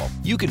pineapple,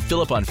 you can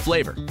fill up on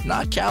flavor,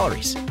 not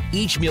calories.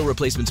 Each meal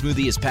replacement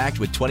smoothie is packed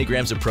with 20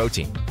 grams of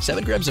protein,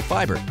 7 grams of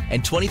fiber,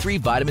 and 23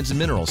 vitamins and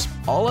minerals,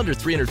 all under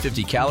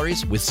 350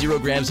 calories with 0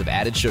 grams of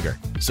added sugar.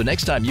 So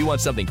next time you want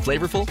something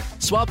flavorful,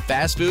 swap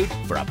fast food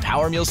for a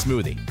Power Meal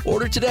Smoothie.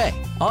 Order today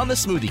on the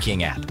Smoothie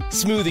King app.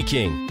 Smoothie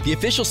King, the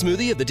official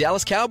smoothie of the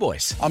Dallas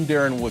Cowboys. I'm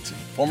Darren Woodson,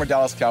 former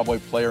Dallas Cowboy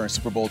player and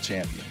Super Bowl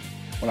champion.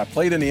 When I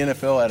played in the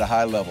NFL at a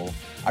high level,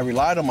 I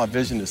relied on my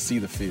vision to see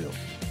the field.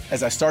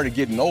 As I started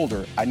getting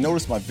older, I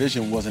noticed my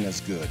vision wasn't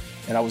as good,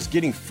 and I was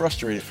getting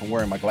frustrated from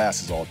wearing my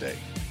glasses all day.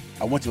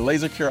 I went to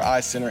Laser Care Eye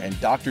Center, and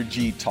Dr.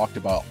 G talked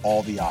about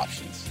all the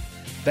options.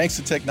 Thanks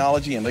to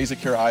technology and Laser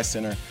Care Eye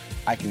Center,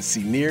 I can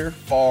see near,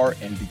 far,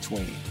 and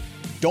between.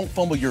 Don't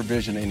fumble your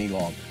vision any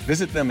longer.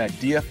 Visit them at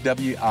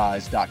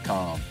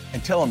dfweyes.com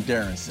and tell them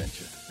Darren sent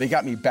you. They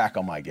got me back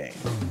on my game.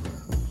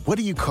 What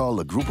do you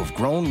call a group of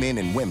grown men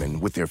and women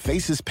with their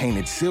faces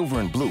painted silver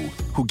and blue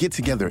who get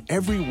together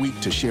every week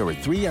to share a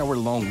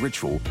 3-hour-long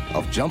ritual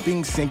of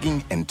jumping,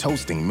 singing, and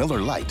toasting Miller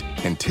Lite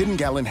and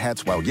 10-gallon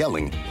hats while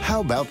yelling,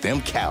 "How about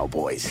them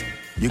Cowboys?"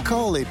 You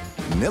call it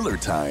Miller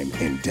Time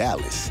in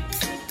Dallas.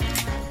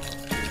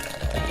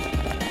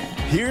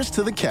 Here's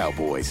to the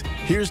Cowboys.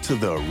 Here's to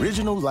the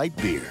original light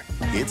beer.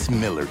 It's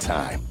Miller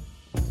Time.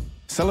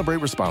 Celebrate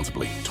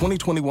responsibly.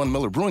 2021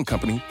 Miller Brewing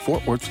Company,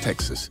 Fort Worth,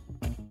 Texas.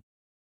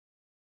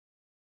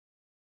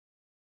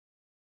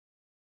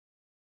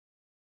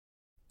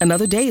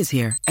 Another day is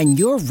here, and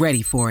you're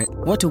ready for it.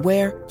 What to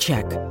wear?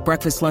 Check.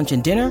 Breakfast, lunch,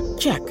 and dinner?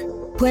 Check.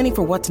 Planning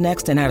for what's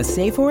next and how to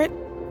save for it?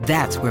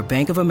 That's where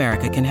Bank of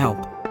America can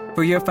help.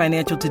 For your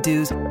financial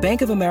to-dos,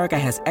 Bank of America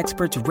has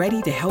experts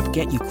ready to help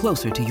get you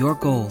closer to your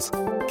goals.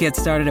 Get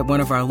started at one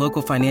of our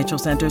local financial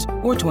centers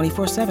or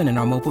 24/7 in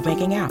our mobile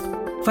banking app.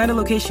 Find a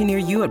location near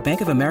you at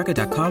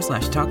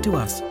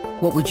bankofamerica.com/talktous.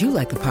 What would you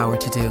like the power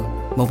to do?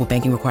 Mobile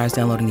banking requires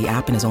downloading the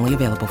app and is only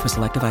available for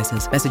select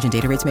devices. Message and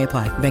data rates may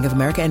apply. Bank of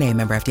America NA,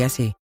 member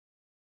FDIC.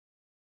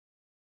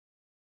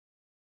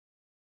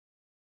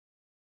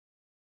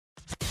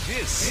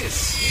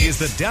 This is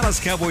the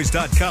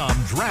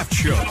DallasCowboys.com Draft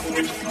Show.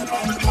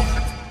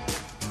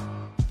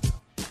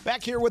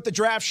 Back here with the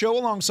Draft Show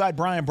alongside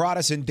Brian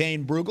Broaddus and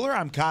Dane Brugler.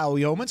 I'm Kyle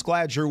Yeomans.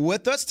 Glad you're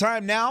with us.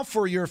 Time now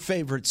for your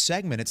favorite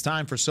segment. It's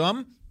time for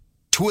some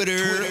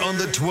Twitter on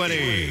the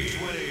 20.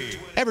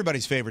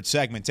 Everybody's favorite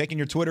segment, taking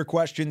your Twitter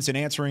questions and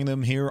answering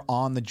them here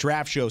on the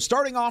Draft Show.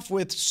 Starting off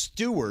with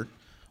Stuart.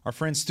 Our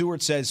friend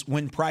Stuart says,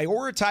 when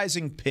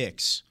prioritizing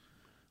picks,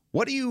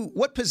 what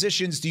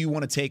positions do you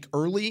want to take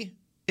early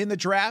in the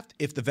draft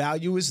if the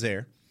value is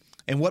there?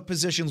 And what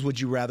positions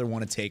would you rather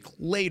want to take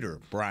later,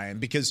 Brian?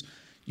 Because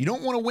You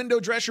don't want to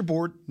window dress your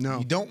board. No.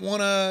 You don't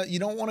want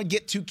to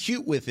get too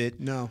cute with it.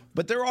 No.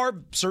 But there are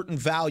certain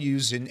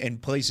values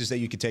and places that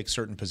you could take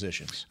certain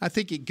positions. I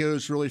think it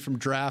goes really from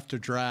draft to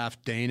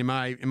draft, Dane. Am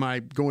I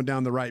going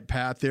down the right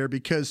path there?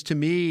 Because to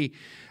me,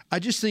 I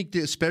just think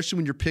that especially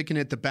when you're picking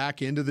at the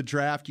back end of the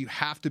draft, you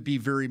have to be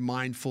very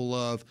mindful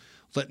of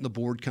letting the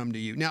board come to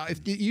you. Now,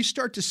 if you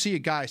start to see a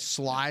guy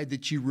slide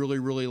that you really,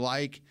 really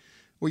like,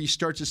 where you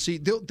start to see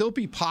there'll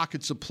be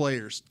pockets of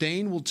players.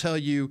 Dane will tell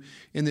you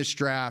in this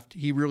draft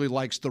he really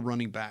likes the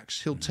running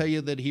backs. He'll tell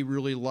you that he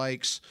really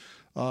likes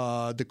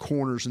the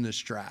corners in this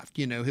draft.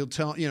 He'll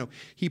tell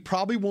he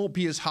probably won't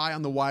be as high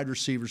on the wide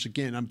receivers.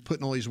 Again, I'm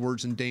putting all these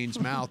words in Dane's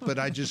mouth, but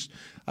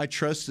I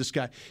trust this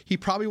guy. He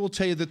probably will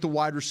tell you that the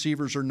wide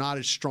receivers are not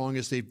as strong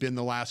as they've been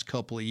the last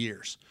couple of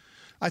years.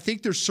 I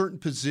think there's certain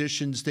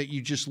positions that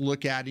you just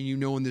look at and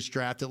in this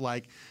draft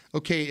that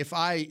okay, if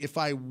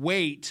I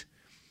wait,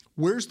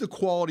 where's the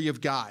quality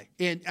of guy?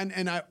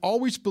 And I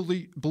always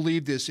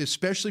believe this,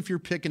 especially if you're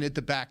picking at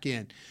the back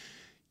end.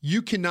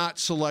 You cannot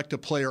select a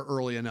player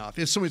early enough.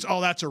 If someone's,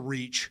 that's a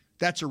reach.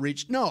 That's a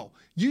reach. No.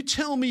 You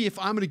tell me if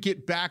I'm going to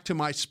get back to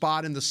my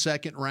spot in the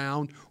second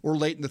round or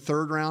late in the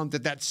third round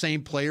that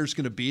same player is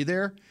going to be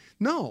there.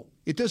 No,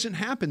 it doesn't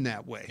happen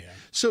that way. Yeah.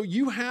 So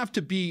you have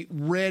to be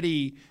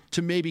ready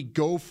to maybe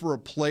go for a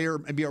player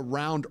maybe a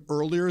round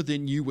earlier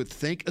than you would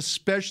think,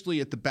 especially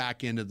at the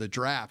back end of the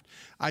draft.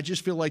 I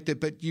just feel like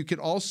that, but you could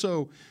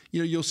also,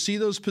 you'll see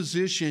those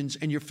positions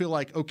and you feel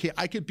like, okay,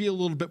 I could be a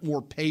little bit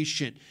more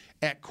patient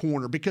at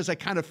corner because I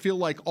kind of feel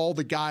like all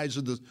the guys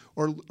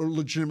are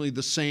legitimately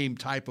the same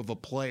type of a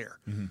player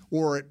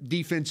or at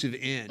defensive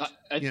end.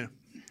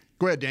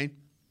 Go ahead, Dane.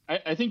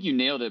 I think you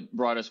nailed it,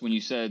 Broadus, when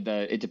you said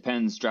that it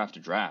depends draft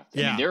to draft.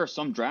 I mean, there are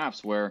some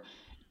drafts where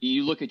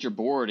you look at your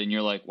board and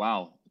you're like,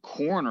 wow,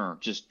 corner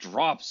just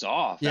drops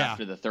off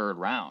after the third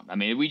round. I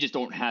mean, we just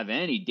don't have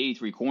any day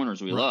 3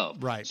 corners we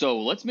love. Right.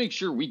 So let's make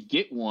sure we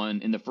get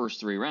one in the first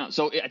 3 rounds.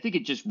 So I think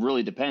it just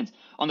really depends.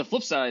 On the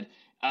flip side,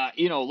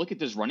 look at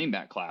this running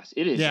back class.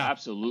 It is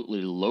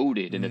absolutely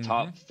loaded in the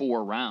top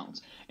 4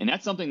 rounds. And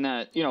that's something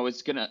that,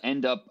 it's going to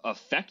end up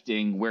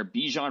affecting where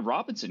Bijan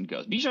Robinson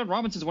goes. Bijan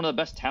Robinson is one of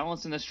the best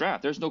talents in this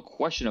draft. There's no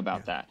question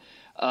about that.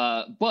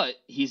 But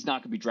he's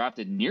not going to be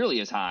drafted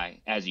nearly as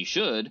high as he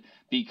should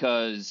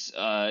because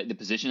the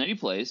position that he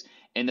plays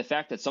and the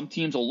fact that some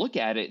teams will look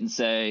at it and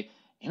say,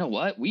 you know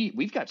what?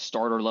 We've got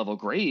starter level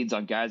grades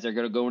on guys that are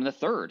going to go in the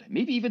 3rd.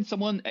 Maybe even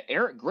someone,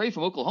 Eric Gray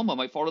from Oklahoma,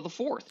 might fall to the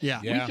 4th.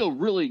 Yeah. We feel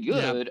really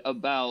good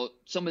about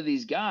some of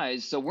these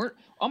guys. So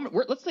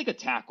let's take a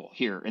tackle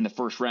here in the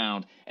first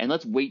round and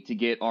let's wait to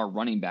get our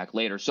running back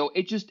later. So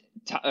it just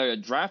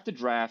draft to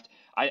draft.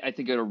 I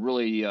think it'll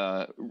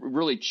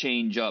really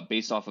change up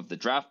based off of the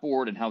draft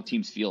board and how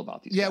teams feel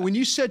about these guys. When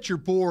you set your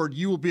board,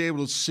 you will be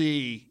able to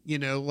see,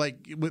 like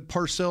what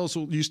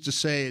Parcells used to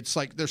say, it's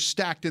like they're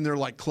stacked in there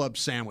like club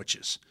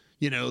sandwiches.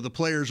 The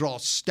players are all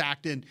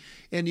stacked in,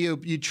 and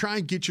you try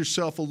and get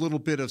yourself a little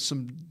bit of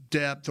some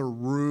depth or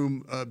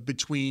room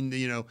between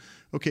the,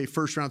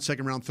 first round,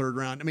 second round, third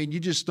round. I mean,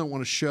 you just don't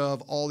want to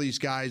shove all these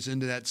guys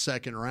into that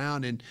second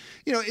round, and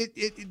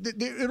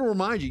it'll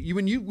remind you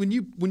when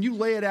you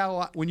lay it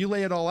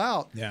all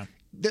out. Yeah.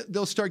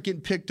 They'll start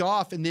getting picked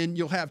off, and then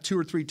you'll have 2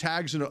 or 3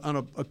 tags on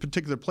a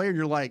particular player, and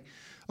you're like,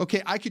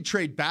 okay, I could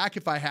trade back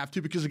if I have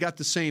to because I got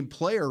the same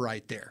player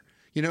right there.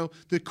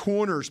 The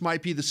corners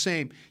might be the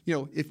same.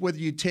 If whether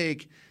you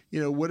take,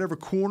 whatever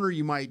corner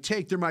you might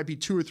take, there might be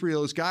 2 or 3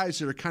 of those guys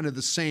that are kind of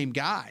the same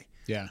guy.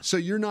 Yeah. So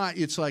you're not.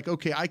 It's like,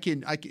 okay,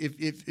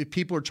 if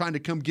people are trying to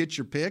come get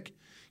your pick,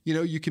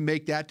 you can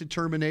make that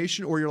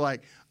determination, or you're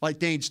like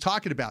Dane's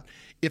talking about.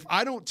 If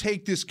I don't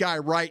take this guy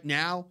right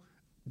now,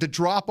 the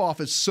drop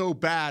off is so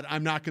bad,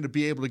 I'm not going to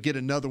be able to get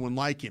another one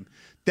like him.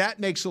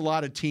 That makes a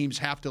lot of teams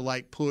have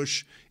to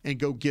push and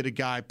go get a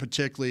guy,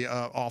 particularly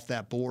off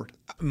that board.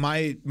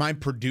 My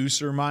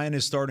producer mind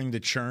is starting to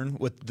churn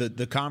with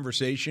the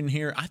conversation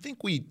here. I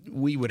think we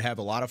would have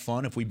a lot of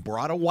fun if we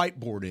brought a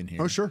whiteboard in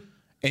here. Oh, sure.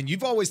 And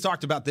you've always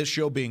talked about this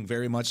show being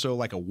very much so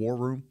like a war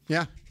room.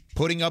 Yeah.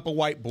 Putting up a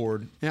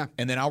whiteboard, yeah,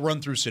 and then I'll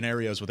run through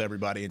scenarios with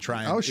everybody and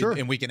try and, oh, sure.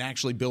 and we can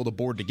actually build a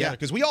board together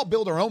because we all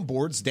build our own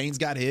boards. Dane's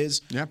got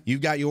his, you've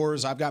got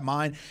yours, I've got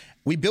mine.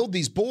 We build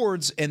these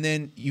boards, and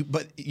then you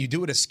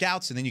do it as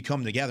scouts, and then you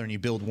come together and you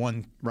build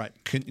one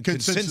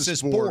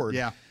consensus board.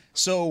 Yeah.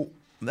 So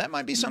that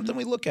might be something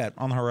we look at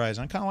on the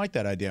horizon. I kind of like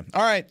that idea.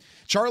 All right,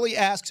 Charlie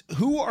asks,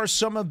 who are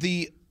some of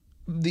the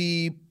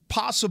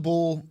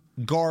possible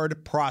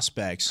guard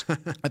prospects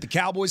that the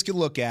Cowboys can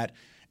look at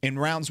in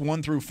rounds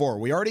 1 through 4.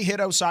 We already hit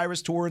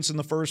O'Cyrus Torrence in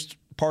the first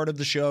part of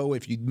the show.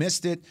 If you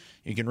missed it,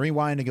 you can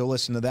rewind and go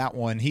listen to that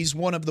one. He's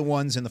one of the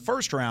ones in the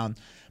first round.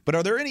 But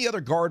are there any other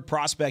guard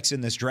prospects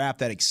in this draft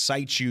that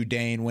excites you,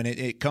 Dane, when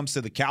it comes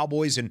to the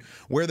Cowboys and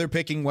where they're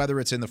picking, whether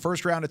it's in the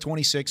first round of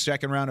 26,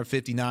 second round of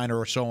 59,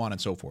 or so on and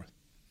so forth?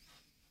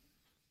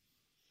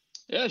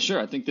 Yeah, sure.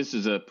 I think this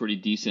is a pretty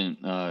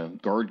decent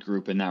guard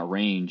group in that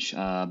range.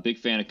 Big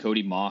fan of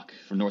Cody Mock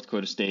from North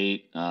Dakota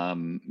State.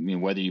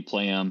 Whether you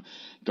play him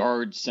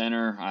guard,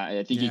 center,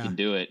 I think he can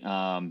do it.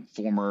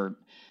 Former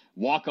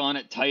walk-on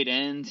at tight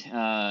end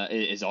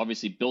is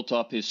obviously built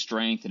up his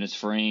strength and his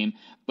frame,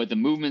 but the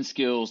movement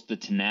skills, the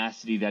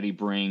tenacity that he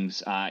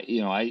brings,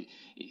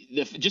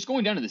 just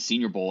going down to the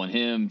Senior Bowl and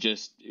him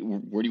just,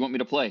 where do you want me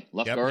to play?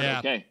 Left guard? Yeah.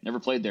 Okay,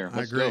 never played there.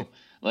 Let's go.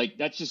 Like,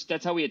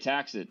 that's how he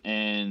attacks it.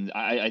 And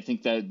I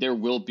think that there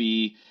will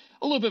be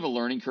a little bit of a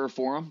learning curve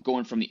for him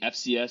going from the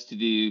FCS to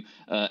the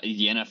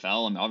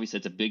NFL. I mean, obviously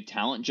it's a big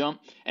talent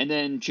jump, and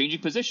then changing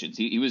positions.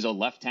 He was a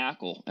left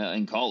tackle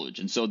in college.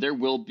 And so there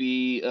will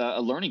be a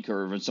learning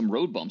curve and some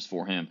road bumps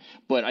for him.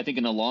 But I think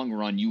in the long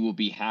run, you will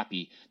be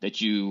happy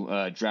that you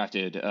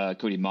drafted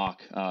Cody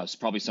Mock,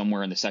 probably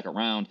somewhere in the second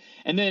round.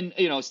 And then,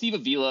 Steve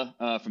Avila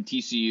from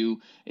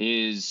TCU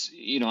is,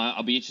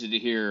 I'll be interested to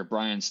hear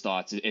Brian's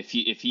thoughts.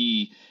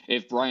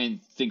 If Brian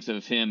thinks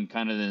of him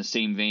kind of in the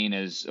same vein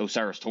as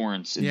Osiris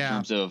Torrance in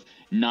terms of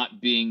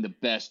not being the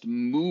best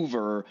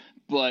mover,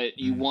 but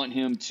you want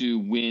him to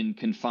win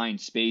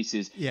confined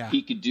spaces. Yeah.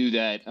 He could do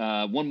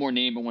that. One more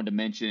name I wanted to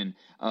mention,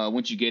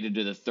 once you get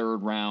into the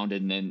third round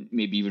and then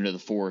maybe even to the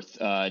fourth,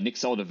 Nick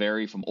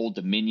Saldiveri from Old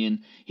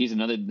Dominion. He's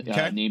another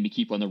name to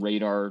keep on the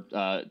radar.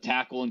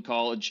 Tackle in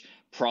college,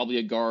 probably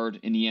a guard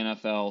in the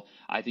NFL.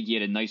 I think he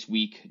had a nice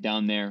week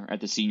down there at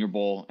the Senior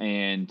Bowl,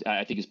 and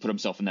I think he's put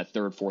himself in that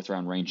third, fourth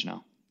round range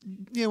now.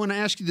 Yeah, when I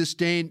ask you this,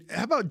 Dane,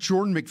 how about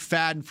Jordan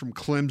McFadden from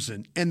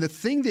Clemson? And the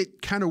thing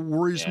that kind of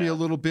worries me a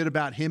little bit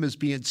about him is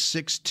being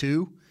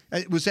 6'2".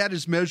 Was that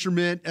his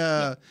measurement?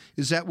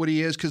 Is that what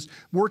he is? Because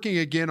working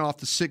again off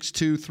the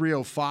 6'2",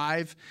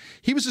 305,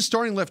 he was a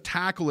starting left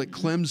tackle at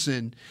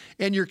Clemson.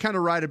 And you're kind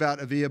of right about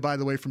Avila, by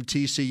the way, from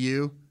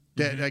TCU.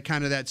 That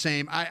kind of that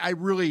same.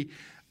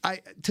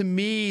 To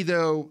me,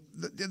 though,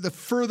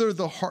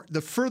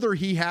 the further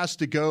he has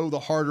to go,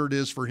 the harder it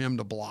is for him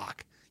to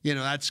block.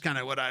 That's kind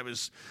of what I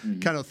was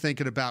kind of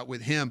thinking about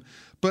with him.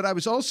 But I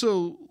was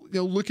also,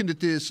 looking at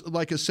this,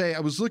 like I say,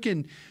 I was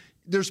looking,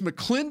 there's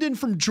McClendon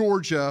from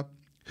Georgia,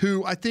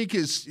 who I think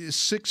is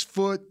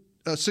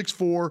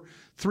 6'4",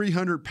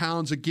 300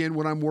 pounds, again,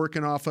 what I'm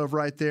working off of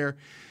right there.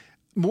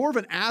 More of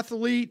an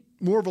athlete,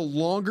 more of a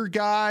longer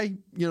guy,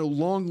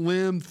 long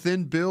limb,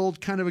 thin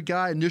build kind of a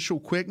guy, initial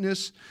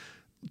quickness.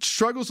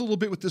 Struggles a little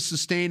bit with the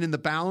sustain and the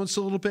balance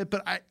a little bit,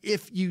 but I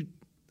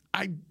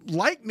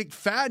like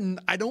McFadden.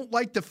 I don't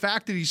like the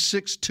fact that he's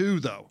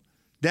 6'2", though.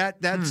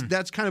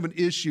 That's kind of an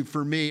issue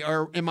for me.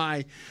 Or am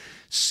I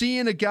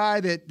seeing a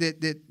guy that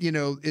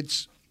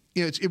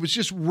it was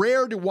just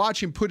rare to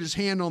watch him put his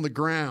hand on the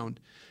ground,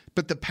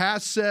 but the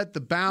pass set,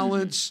 the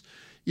balance,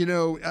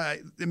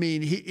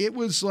 it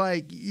was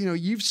like,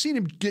 you've seen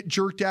him get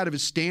jerked out of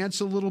his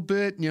stance a little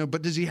bit,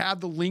 but does he have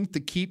the length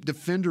to keep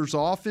defenders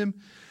off him?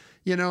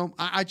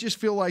 I just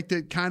feel like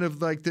that kind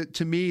of like that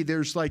to me,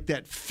 there's like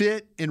that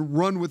fit and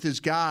run with his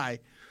guy.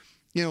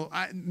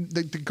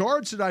 The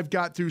guards that I've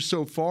got through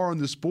so far on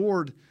this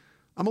board,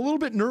 I'm a little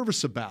bit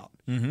nervous about.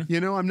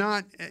 I'm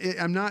not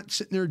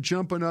sitting there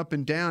jumping up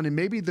and down. And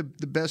maybe the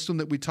best one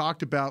that we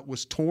talked about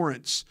was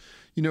Torrance,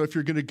 if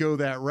you're going to go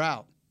that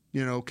route,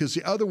 because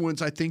the other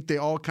ones, I think they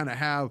all kind of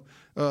have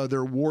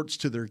their warts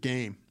to their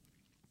game.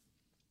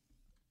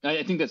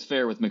 I think that's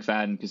fair with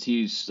McFadden because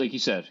he's, like you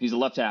said, he's a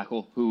left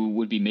tackle who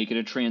would be making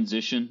a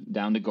transition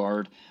down to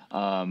guard.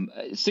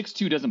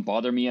 6'2" doesn't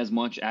bother me as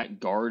much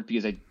at guard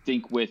because I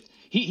think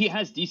he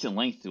has decent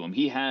length to him.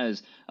 He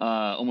has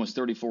almost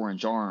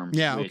 34-inch arms,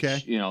 which,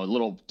 a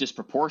little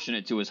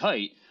disproportionate to his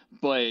height.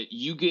 But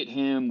you get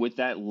him with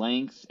that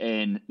length,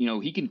 and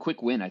he can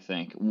quick win, I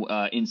think,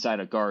 inside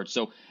a guard.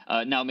 So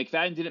now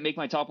McFadden didn't make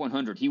my top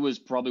 100. He was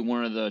probably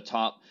one of the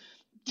top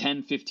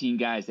 10, 15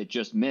 guys that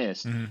just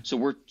missed. So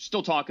we're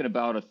still talking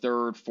about a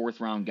third,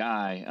 fourth round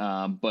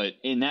guy. But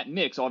in that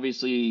mix,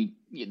 obviously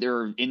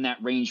they're in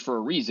that range for a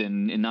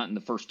reason and not in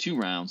the first two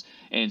rounds.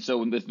 And so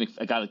with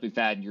a guy like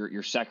McFadden,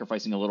 you're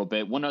sacrificing a little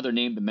bit. One other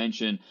name to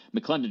mention,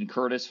 McClendon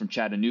Curtis from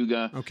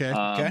Chattanooga,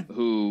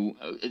 who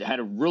had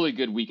a really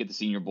good week at the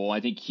Senior Bowl.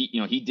 I think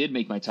he did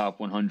make my top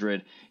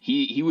 100.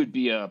 He would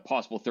be a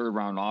possible third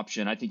round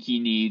option. I think he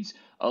needs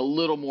a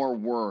little more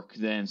work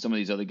than some of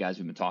these other guys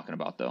we've been talking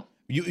about, though.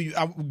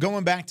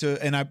 Going back to,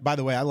 and by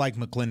the way, I like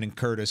McClendon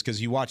Curtis because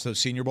you watch those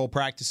Senior Bowl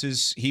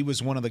practices. He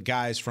was one of the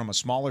guys from a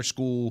smaller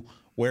school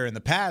where in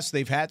the past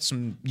they've had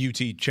some UT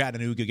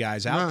Chattanooga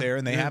guys out there,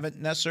 and they haven't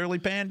necessarily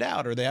panned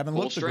out or they haven't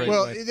looked a great way.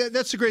 Well,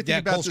 that's the great thing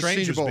about the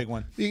Senior Bowl. Big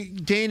one.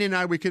 Dane and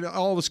I,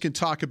 all of us can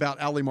talk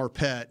about Ali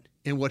Marpet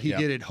and what he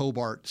did at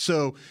Hobart.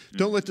 So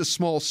don't let the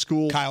small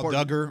school. Kyle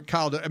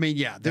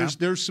Duggar.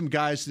 There's some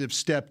guys that have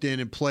stepped in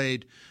and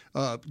played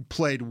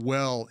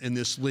well in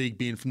this league,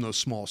 being from those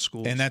small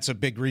schools. And that's a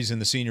big reason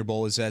the Senior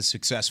Bowl is as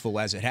successful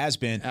as it has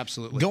been.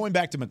 Absolutely. Going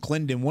back to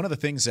McClendon, one of the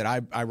things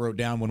that I wrote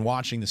down when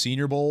watching the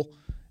Senior Bowl,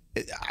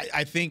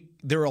 I think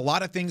there are a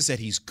lot of things that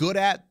he's good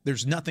at.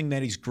 There's nothing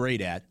that he's great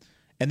at.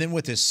 And then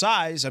with his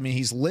size, I mean,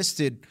 he's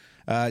listed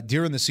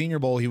during the Senior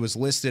Bowl, he was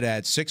listed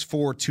at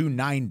 6'4",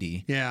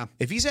 290. Yeah.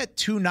 If he's at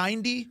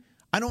 290,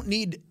 I don't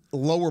need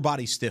lower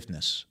body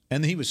stiffness.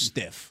 And he was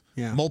stiff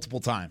multiple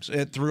times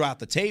throughout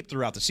the tape,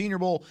 throughout the Senior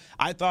Bowl.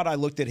 I thought I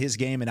looked at his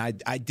game, and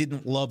I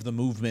didn't love the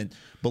movement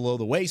below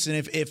the waist. And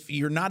if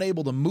you're not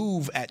able to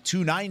move at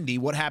 290,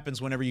 what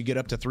happens whenever you get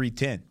up to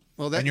 310?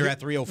 And you're at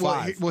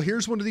 305. Well,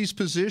 here's one of these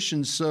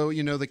positions. So,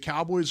 the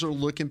Cowboys are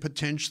looking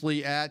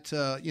potentially at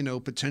a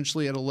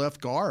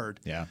left guard.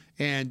 Yeah.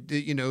 And,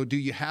 do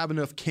you have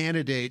enough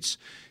candidates?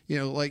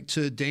 Like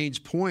to Dane's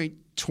point,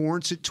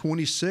 Torrence at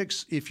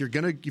 26. If you're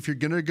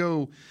gonna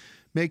go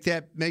make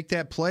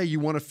that play,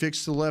 you want to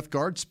fix the left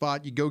guard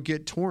spot, you go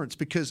get Torrence,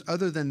 because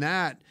other than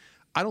that,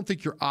 I don't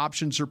think your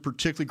options are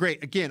particularly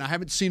great. Again, I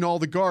haven't seen all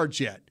the guards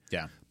yet.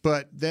 Yeah.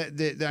 But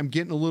I'm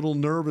getting a little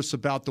nervous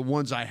about the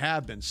ones I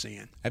have been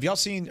seeing. Have y'all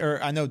seen,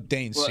 or I know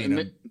Dane's seen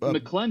him.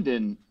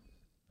 McClendon.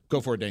 Go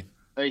for it, Dane.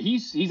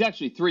 He's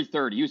actually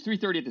 330. He was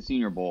 330 at the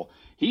Senior Bowl.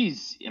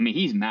 He's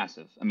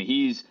massive.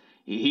 He's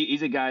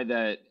a guy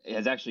that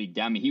has actually,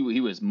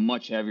 he was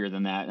much heavier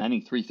than that. And I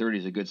think 330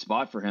 is a good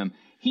spot for him.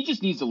 He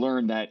just needs to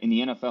learn that in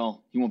the NFL,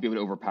 he won't be able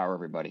to overpower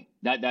everybody.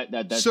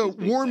 That's so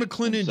Warren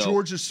McClendon,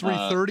 Georgia's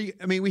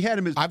 330. We had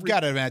him as. I've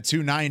got him at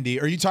 290.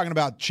 Are you talking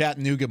about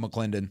Chattanooga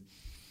McClendon?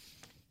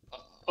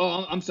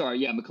 Oh, I'm sorry.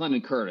 Yeah,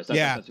 McClendon Curtis.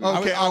 Okay.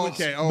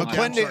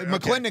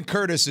 McClendon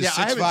Curtis is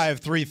 6'5",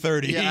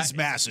 330. He's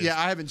massive. Yeah,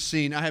 I haven't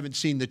seen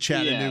the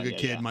Chattanooga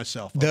kid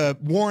myself. The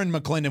Warren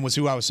McClendon was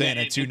who I was saying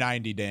at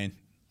 290, Dane.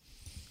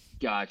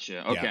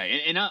 Gotcha.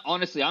 Okay. And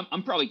honestly,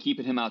 I'm probably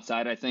keeping him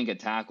outside. I think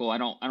at tackle. I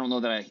don't know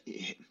that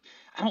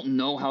I don't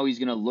know how he's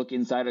going to look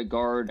inside a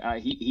guard.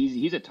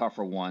 He's a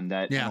tougher one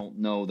that I don't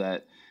know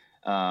that.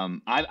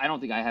 I don't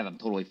think I have him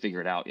totally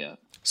figured out yet.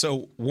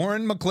 So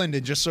Warren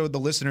McClendon, just so the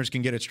listeners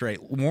can get it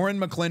straight, Warren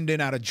McClendon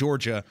out of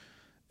Georgia,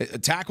 a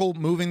tackle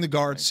moving the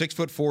guard,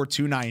 6'4",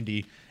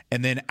 290,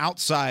 and then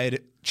outside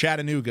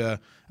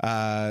Chattanooga,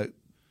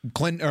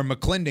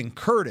 McClendon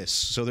Curtis.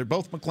 So they're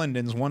both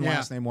McClendons, one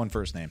last name, one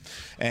first name,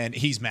 and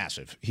he's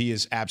massive. He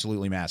is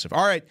absolutely massive.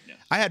 All right,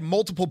 I had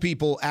multiple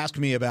people ask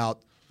me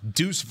about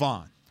Deuce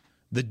Vaughn.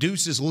 The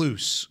Deuce is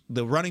loose.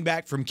 The running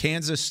back from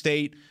Kansas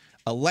State.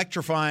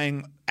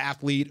 Electrifying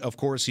athlete. Of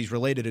course, he's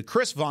related to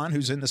Chris Vaughn,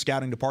 who's in the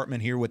scouting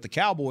department here with the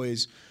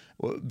Cowboys.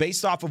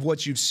 Based off of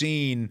what you've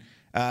seen,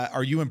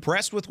 are you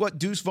impressed with what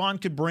Deuce Vaughn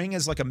could bring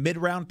as like a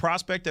mid-round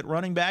prospect at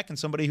running back and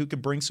somebody who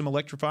could bring some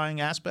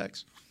electrifying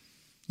aspects?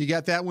 You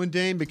got that one,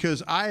 Dane?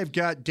 Because I have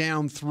got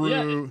down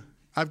through.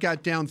 I'm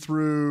down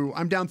through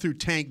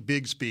Tank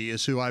Bigsby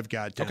is who I've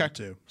got down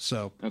to.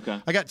 So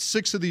I got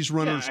 6 of these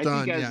runners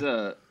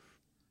done.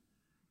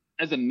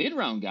 As a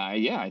mid-round guy,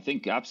 I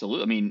think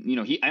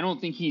absolutely. I don't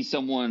think he's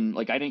someone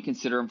I didn't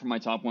consider him for my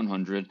top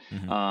 100.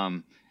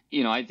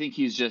 Mm-hmm. I think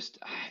he's just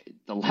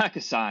the lack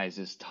of size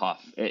is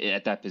tough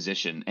at that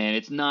position, and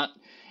it's not.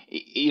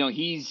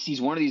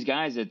 He's one of these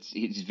guys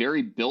he's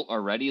very built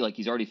already. Like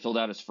he's already filled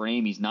out his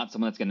frame. He's not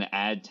someone that's going to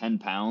add 10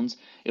 pounds.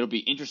 It'll be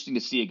interesting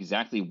to see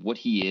exactly what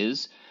he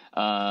is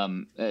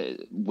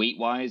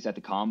weight-wise at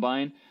the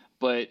combine.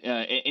 But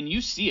and you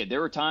see it.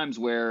 There were times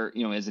where,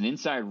 as an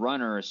inside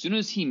runner, as soon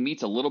as he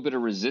meets a little bit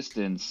of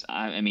resistance,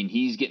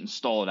 he's getting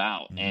stalled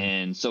out. Mm-hmm.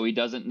 And so he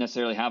doesn't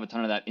necessarily have a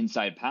ton of that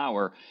inside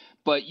power.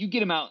 But you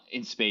get him out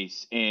in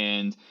space,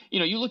 and,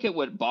 you look at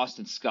what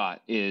Boston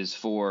Scott is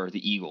for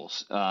the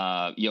Eagles.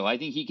 I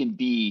think he can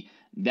be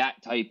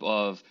that type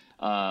of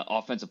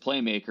offensive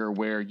playmaker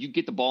where you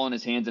get the ball in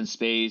his hands in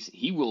space.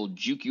 He will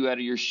juke you out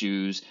of your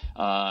shoes.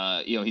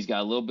 He's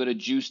got a little bit of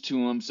juice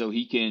to him, so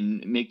he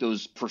can make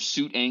those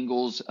pursuit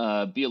angles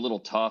be a little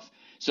tough.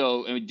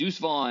 So Deuce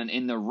Vaughn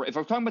if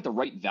we're talking about the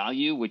right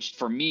value, which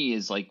for me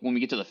is like when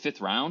we get to the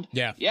 5th round,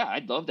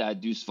 I'd love to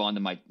add Deuce Vaughn to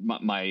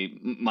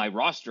my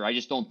roster. I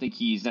just don't think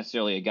he's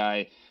necessarily a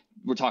guy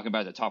we're talking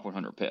about the top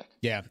 100 pick.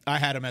 Yeah, I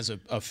had him as a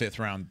 5th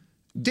round.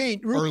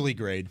 Dane, early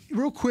grade.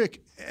 Real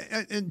quick,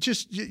 and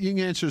just you can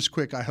answer this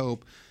quick, I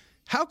hope.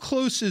 How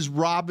close is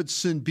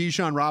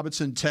Bijan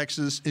Robinson,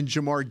 Texas, and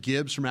Jahmyr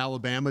Gibbs from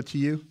Alabama to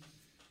you?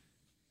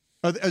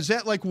 Is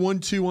that like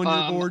 1-2 on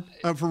your board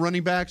for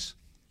running backs?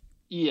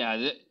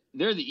 Yeah,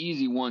 they're the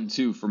easy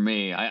 1-2 for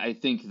me. I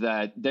think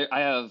that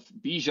I have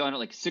Bijan at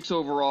like 6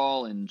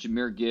 overall and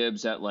Jahmyr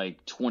Gibbs at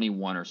like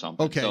 21 or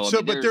something. Okay, but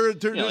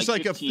there's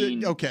like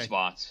 15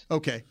 spots.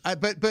 Okay,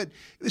 but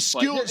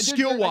skill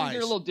wise,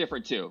 they're a little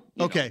different too.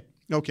 Okay.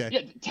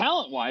 Yeah,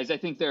 talent wise, I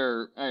think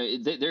they're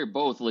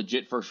both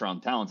legit first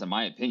round talents in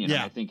my opinion.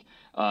 Yeah. I think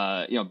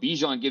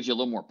Bijan gives you a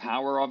little more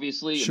power.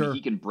 Obviously, sure.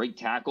 He can break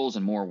tackles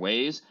in more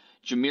ways.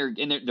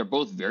 Jahmyr, and they're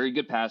both very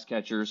good pass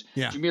catchers.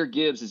 Yeah. Jahmyr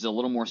Gibbs is a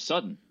little more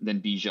sudden than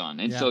Bijan.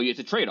 And so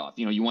it's a trade-off.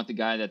 You want the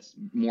guy that's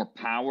more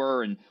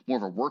power and more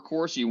of a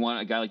workhorse. You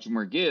want a guy like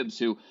Jahmyr Gibbs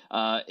who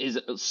is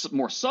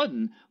more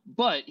sudden,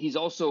 but he's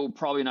also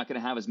probably not going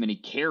to have as many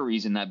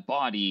carries in that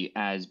body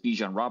as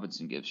Bijan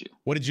Robinson gives you.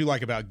 What did you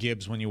like about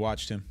Gibbs when you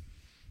watched him?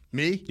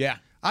 Me? Yeah.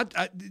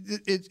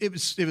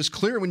 It was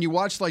clear when you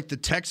watched like the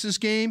Texas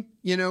game.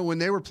 when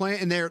they were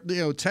playing,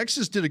 and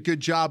Texas did a good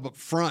job up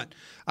front.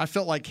 I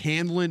felt like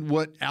handling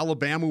what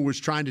Alabama was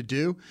trying to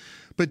do.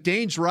 But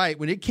Dane's right.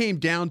 When it came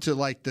down to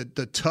like the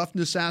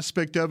toughness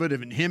aspect of it,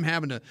 and him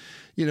having to,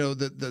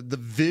 the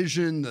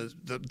vision,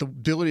 the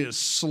ability to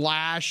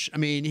slash. I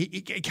mean,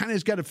 he kind of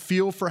has got a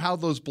feel for how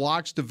those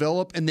blocks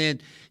develop, and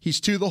then he's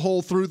to the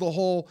hole, through the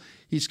hole.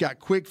 He's got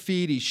quick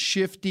feet. He's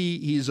shifty.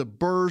 He's a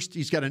burst.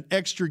 He's got an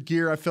extra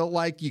gear. I felt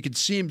like you could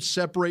see him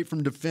separate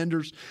from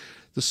defenders.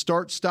 The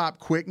start-stop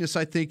quickness,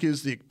 I think,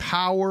 is the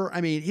power. I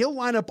mean, he'll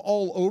line up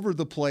all over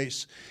the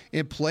place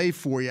and play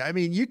for you. I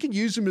mean, you can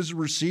use him as a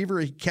receiver.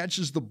 He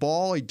catches the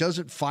ball. He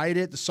doesn't fight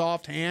it, the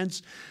soft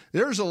hands.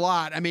 There's a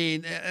lot. I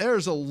mean,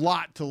 there's a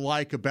lot to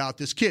like about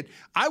this kid.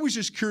 I was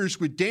just curious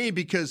with Dane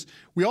because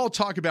we all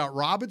talk about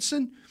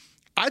Robinson.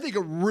 I think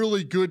a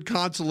really good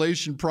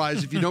consolation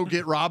prize if you don't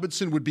get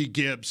Robinson would be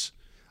Gibbs.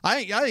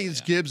 I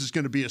think Gibbs is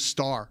going to be a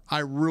star. I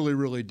really,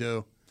 really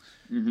do.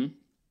 Mm-hmm.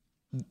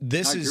 I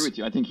agree with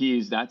you. I think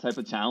he's that type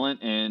of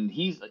talent, and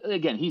he's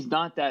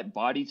not that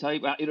body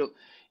type.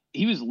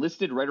 He was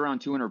listed right around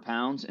 200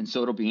 pounds, and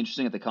so it'll be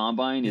interesting at the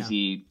combine. Is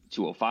he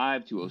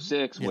 205,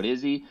 206? What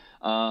is he?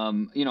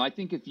 I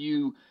think if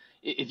you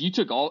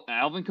took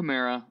Alvin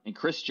Kamara and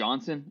Chris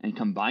Johnson and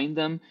combined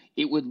them,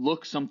 it would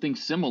look something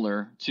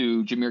similar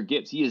to Jahmyr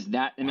Gibbs. He is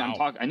that, and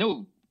I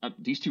know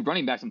these two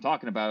running backs I'm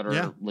talking about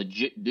are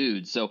legit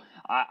dudes. So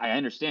I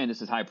understand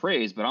this is high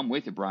praise, but I'm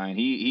with you, Brian.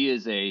 He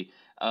is a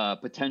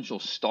potential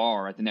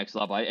star at the next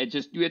level.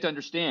 You have to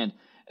understand,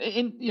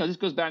 and this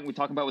goes back, we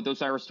talk about with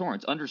O'Cyrus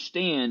Torrence.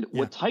 Understand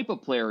what type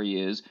of player he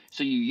is,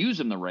 so you use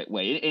him the right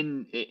way.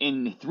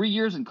 In 3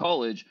 years in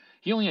college,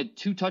 he only had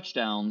 2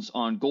 touchdowns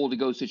on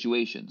goal-to-go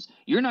situations.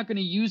 You're not going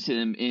to use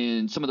him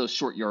in some of those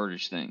short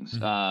yardage things,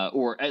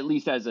 or at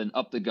least as an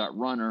up-the-gut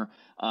runner.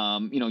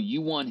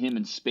 You want him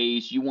in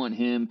space. You want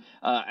him.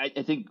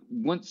 I think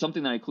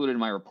something that I included in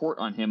my report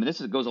on him, and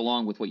this goes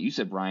along with what you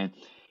said, Brian.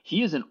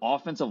 He is an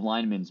offensive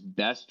lineman's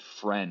best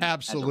friend.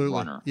 Absolutely. As a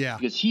runner. Yeah.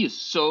 Because he is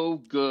so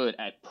good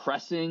at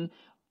pressing,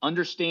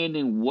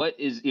 understanding what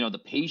is, the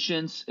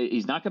patience.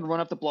 He's not going to run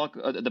up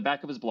the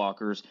back of his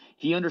blockers.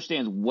 He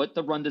understands what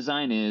the run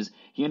design is.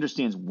 He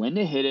understands when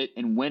to hit it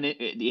and when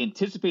it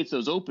anticipates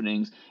those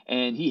openings.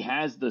 And he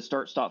has the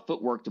start-stop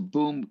footwork to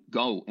boom,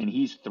 go. And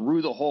he's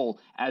through the hole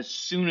as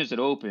soon as it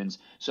opens.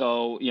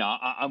 So,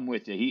 I'm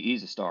with you.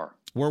 He's a star.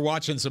 We're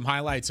watching some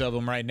highlights of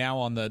him right now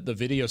on the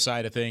video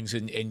side of things,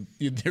 and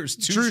there's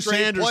two Drew straight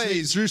Sanders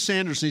plays. Drew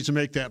Sanders needs to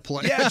make that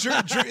play. Yeah,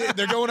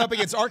 they're going up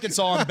against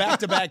Arkansas on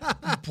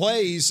back-to-back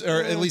plays,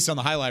 or at least on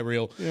the highlight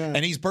reel,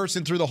 and he's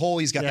bursting through the hole.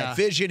 He's got that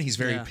vision. He's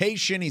very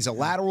patient. He's a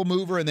lateral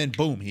mover, and then,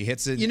 boom, he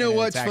hits it. You know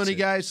what's funny,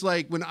 guys?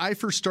 Like, when I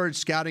first started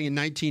scouting in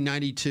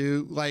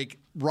 1992, like,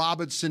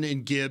 Robinson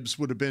and Gibbs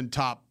would have been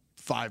top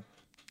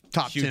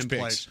 10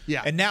 plays.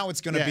 Yeah. And now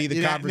it's going to be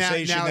the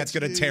conversation that's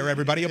going to tear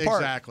everybody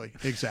apart. Exactly.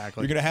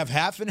 You're going to have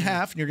half and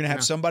half, and you're going to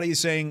have somebody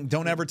saying,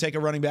 don't ever take a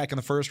running back in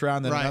the first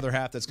round, then another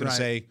half that's going to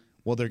say,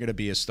 well, they're going to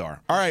be a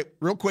star. All right,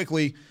 real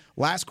quickly,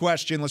 last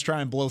question. Let's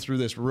try and blow through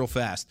this real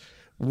fast.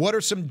 What are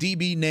some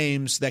DB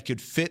names that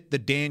could fit the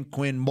Dan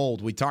Quinn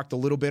mold? We talked a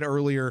little bit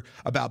earlier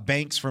about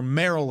Banks from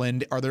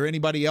Maryland. Are there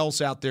anybody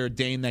else out there,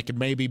 Dane, that could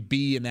maybe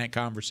be in that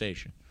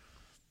conversation?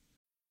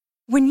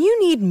 When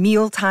you need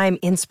mealtime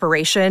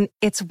inspiration,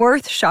 it's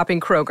worth shopping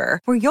Kroger,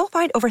 where you'll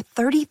find over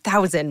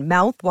 30,000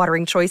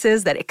 mouth-watering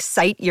choices that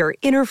excite your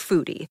inner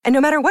foodie. And no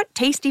matter what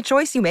tasty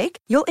choice you make,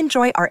 you'll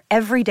enjoy our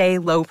everyday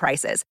low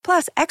prices,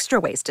 plus extra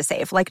ways to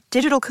save, like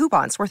digital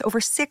coupons worth over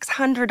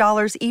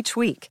 $600 each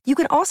week. You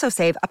can also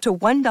save up to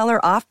 $1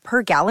 off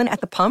per gallon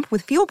at the pump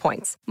with fuel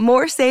points.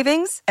 More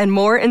savings and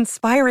more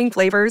inspiring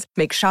flavors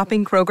make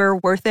shopping Kroger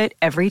worth it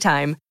every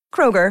time.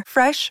 Kroger,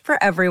 fresh for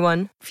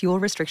everyone. Fuel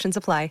restrictions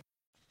apply.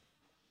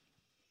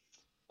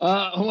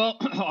 Well,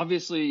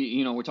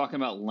 obviously, we're talking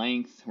about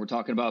length. We're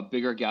talking about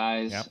bigger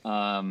guys. Yep.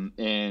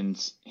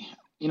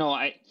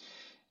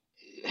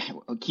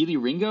 Keely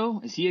Ringo,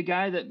 is he a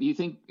guy that you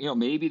think,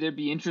 maybe there'd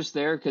be interest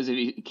there? Because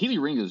Keely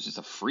Ringo is just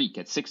a freak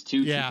at 6'2",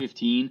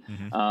 215.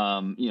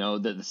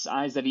 Mm-hmm. The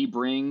size that he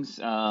brings,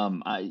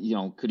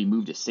 could he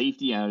move to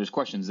safety? There's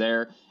questions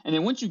there. And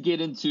then once you get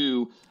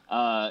into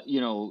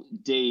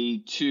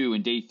day 2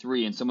 and day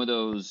 3 and some of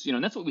those,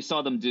 and that's what we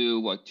saw them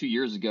do 2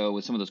 years ago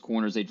with some of those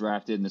corners they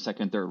drafted in the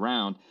second and third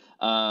round.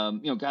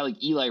 A guy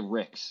like Eli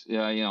Ricks,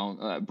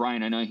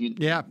 Brian, I know you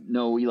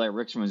know Eli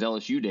Ricks from his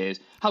LSU days,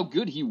 how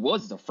good he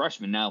was as a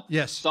freshman. Now,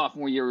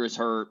 sophomore year he was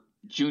hurt,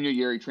 junior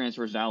year he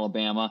transfers to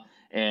Alabama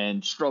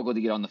and struggled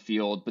to get on the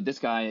field. But this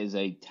guy is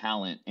a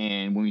talent.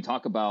 And when we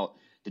talk about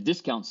the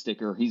discount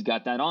sticker, he's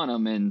got that on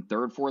him in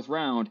third, fourth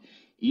round.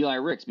 Eli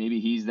Ricks, maybe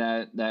he's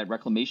that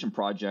reclamation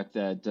project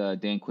that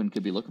Dan Quinn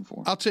could be looking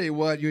for. I'll tell you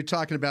what, you're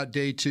talking about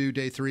day 2,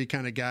 day 3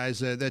 kind of guys.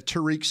 That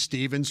Tariq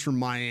Stevens from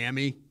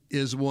Miami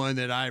is one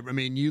that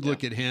you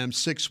look at him,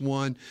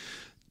 6'1",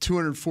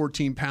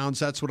 214 pounds.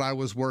 That's what I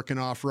was working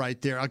off right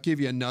there. I'll give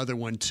you another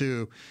one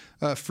too.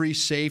 Free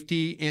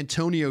safety,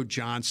 Antonio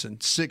Johnson,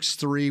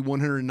 6'3",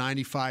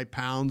 195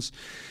 pounds.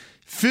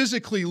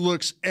 physically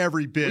looks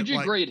every bit. Would you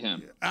like, grade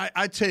him?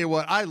 I tell you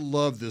what, I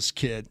love this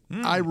kid.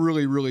 I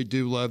really, really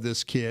do love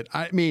this kid.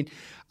 I mean,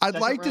 I'd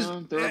like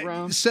third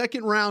round?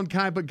 Second round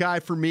kind of guy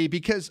for me,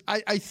 because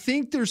I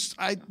think there's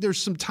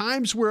some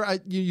times where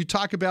you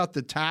talk about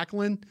the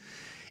tackling,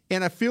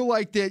 and I feel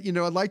like that,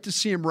 I'd like to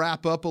see him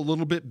wrap up a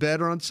little bit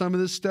better on some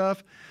of this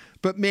stuff.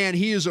 But, man,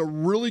 he is a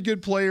really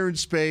good player in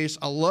space.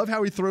 I love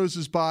how he throws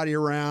his body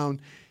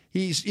around.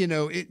 He's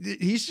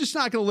just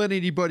not going to let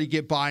anybody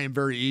get by him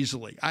very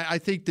easily. I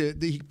think that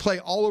he play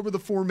all over the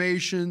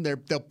formation.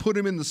 They'll put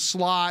him in the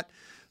slot.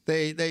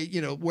 They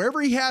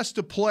wherever he has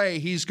to play,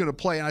 he's going to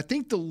play. And I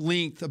think the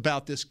length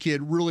about this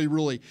kid really,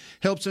 really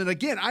helps. And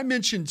again, I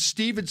mentioned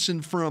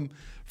Stevenson from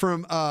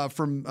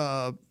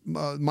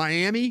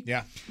Miami.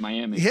 Yeah,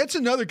 Miami. That's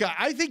another guy.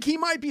 I think he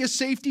might be a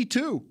safety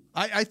too.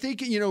 I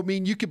think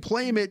you could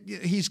play him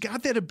he's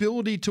got that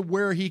ability to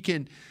where he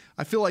can.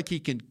 I feel like he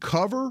can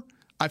cover.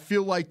 I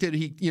feel like that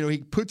he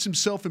puts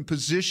himself in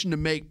position to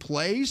make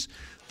plays.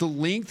 The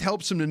length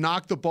helps him to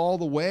knock the ball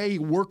away. He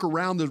work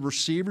around the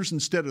receivers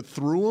instead of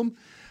through them.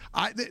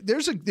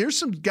 There's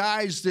some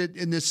guys that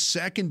in this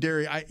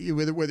secondary,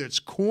 whether it's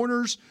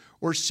corners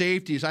or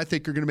safeties, I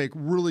think are going to make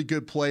really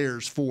good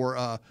players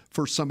for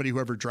somebody who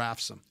ever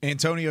drafts them.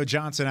 Antonio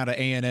Johnson out of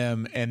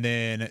A&M, and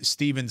then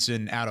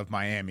Stevenson out of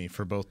Miami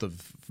for both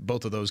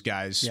of those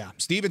guys. Yeah.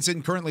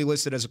 Stevenson currently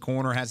listed as a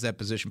corner, has that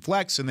position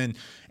flex, and then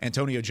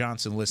Antonio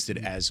Johnson listed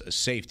as a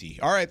safety.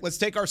 All right, let's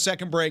take our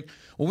second break.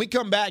 When we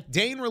come back,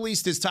 Dane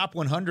released his top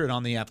 100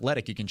 on The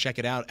Athletic. You can check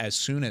it out as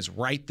soon as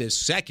right this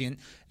second,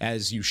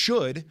 as you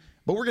should.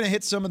 But we're going to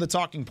hit some of the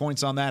talking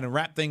points on that and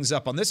wrap things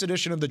up on this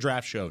edition of The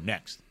Draft Show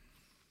next.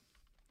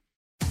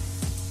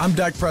 I'm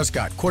Dak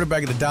Prescott,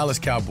 quarterback of the Dallas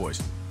Cowboys.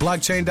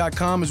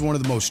 Blockchain.com is one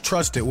of the most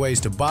trusted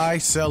ways to buy,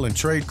 sell, and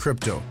trade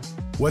crypto.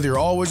 Whether you're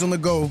always on the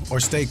go or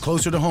stay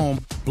closer to home,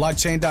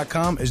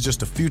 Blockchain.com is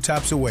just a few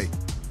taps away.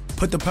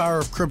 Put the power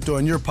of crypto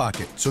in your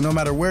pocket, so no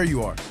matter where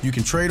you are, you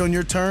can trade on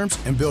your terms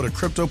and build a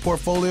crypto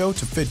portfolio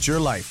to fit your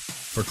life.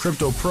 For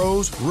crypto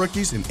pros,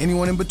 rookies, and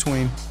anyone in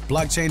between,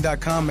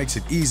 Blockchain.com makes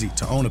it easy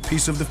to own a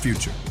piece of the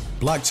future.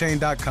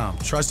 Blockchain.com,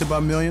 trusted by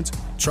millions,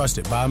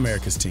 trusted by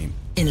America's team.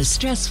 In a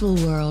stressful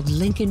world,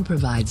 Lincoln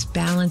provides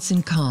balance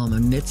and calm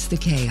amidst the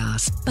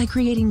chaos by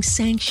creating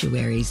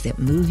sanctuaries that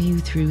move you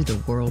through the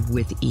world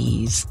with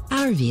ease.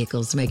 Our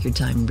vehicles make your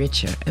time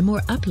richer and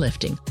more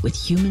uplifting with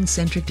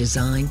human-centric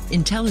design,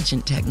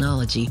 intelligent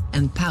technology,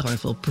 and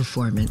powerful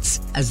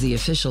performance. As the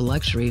official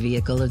luxury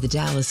vehicle of the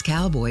Dallas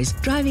Cowboys,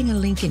 driving a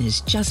Lincoln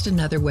is just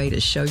another way to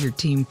show your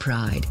team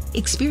pride.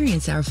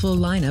 Experience our full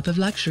lineup of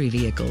luxury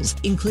vehicles,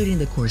 including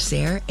the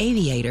Corsair,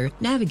 Aviator,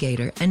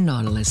 Navigator, and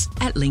Nautilus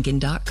at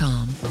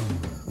Lincoln.com.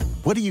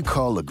 What do you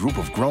call a group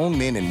of grown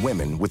men and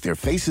women with their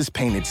faces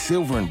painted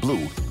silver and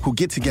blue who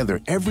get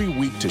together every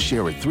week to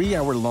share a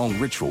 3-hour-long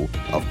ritual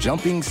of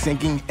jumping,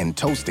 sinking, and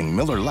toasting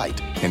Miller Lite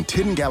in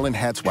 10-gallon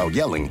hats while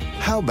yelling,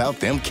 "How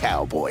about them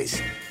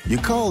Cowboys?" You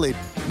call it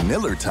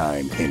Miller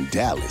Time in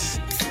Dallas.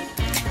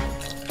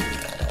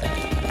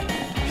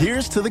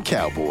 Here's to the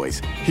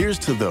Cowboys. Here's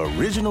to the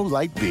original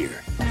light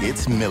beer.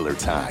 It's Miller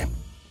Time.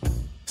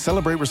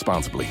 Celebrate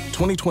responsibly.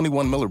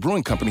 2021 Miller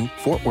Brewing Company,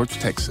 Fort Worth,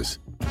 Texas.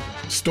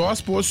 Star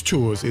Sports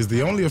Tours is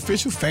the only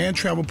official fan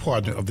travel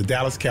partner of the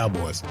Dallas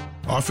Cowboys,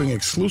 offering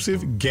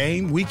exclusive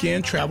game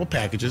weekend travel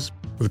packages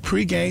with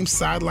pre-game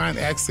sideline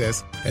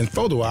access and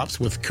photo ops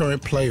with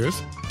current players,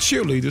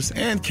 cheerleaders,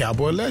 and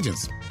Cowboy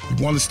legends.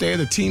 You want to stay at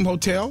a team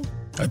hotel,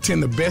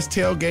 attend the best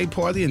tailgate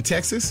party in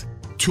Texas,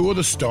 tour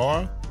the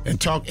Star, and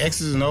talk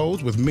X's and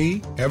O's with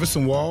me,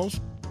 Everson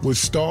Walls? With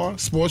Star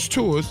Sports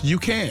Tours, you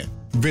can.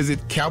 Visit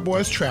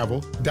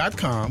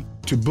cowboystravel.com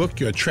to book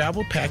your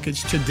travel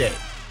package today.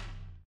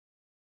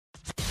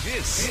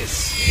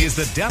 This is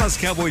the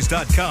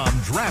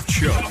DallasCowboys.com Draft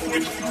Show.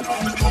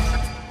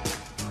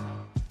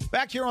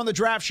 Back here on the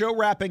Draft Show,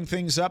 wrapping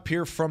things up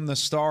here from the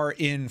Star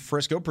in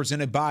Frisco,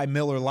 presented by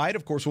Miller Lite.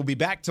 Of course, we'll be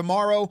back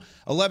tomorrow,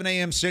 11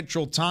 a.m.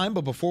 Central Time.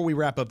 But before we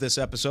wrap up this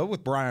episode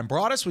with Brian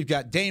Broaddus, we've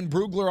got Dane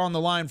Brugler on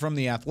the line from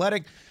The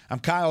Athletic. I'm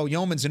Kyle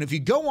Yeomans. And if you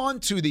go on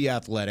to The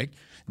Athletic,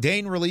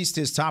 Dane released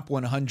his top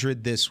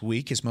 100 this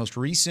week, his most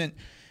recent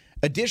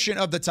edition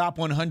of the top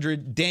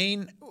 100.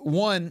 Dane,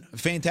 one,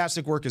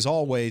 fantastic work as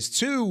always.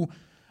 Two,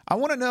 I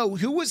want to know,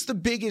 who was the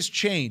biggest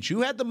change?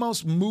 Who had the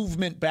most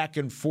movement back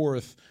and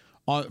forth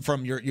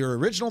from your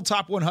original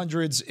top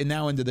 100s and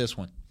now into this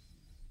one?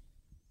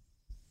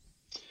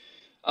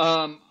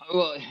 Well,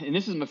 and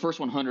this is my first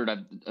top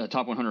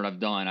 100 I've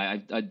done.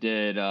 I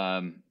did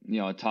a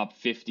top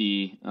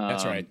 50.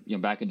 That's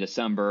right. Back in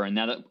December, and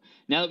now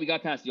that we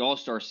got past the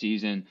All-Star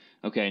season,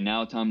 okay,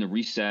 now it's time to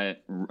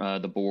reset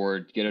the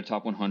board, get a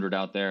top 100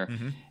 out there,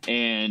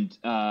 and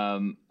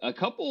a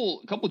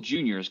couple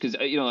juniors, because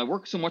I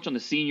work so much on the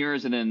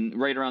seniors, and then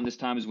right around this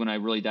time is when I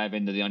really dive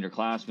into the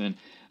underclassmen.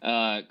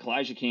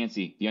 Kalijah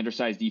Cansey, the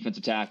undersized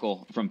defensive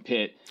tackle from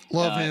Pitt,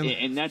 love him,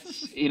 and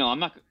that's I'm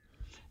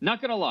not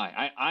gonna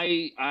lie,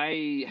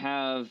 I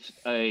have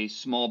a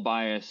small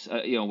bias,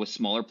 with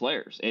smaller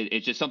players.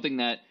 It's just something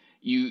that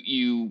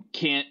you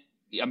can't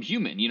I'm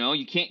human,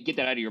 you can't get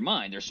that out of your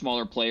mind. There's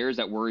smaller players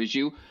that worries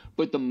you,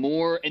 but the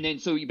more, and then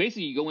so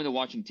you go into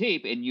watching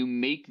tape and you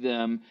make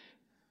them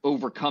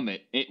overcome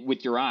it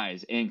with your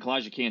eyes. And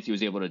Kalijah Kancey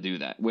was able to do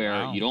that,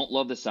 where you don't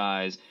love the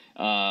size.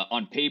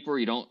 On paper,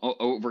 you don't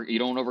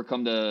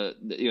overcome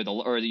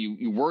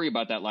you worry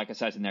about that lack of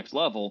size at the next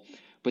level.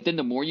 But then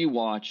the more you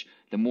watch,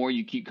 the more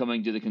you keep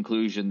coming to the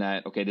conclusion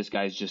that, okay, this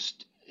guy's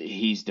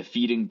he's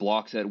defeating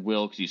blocks at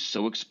will because he's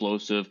so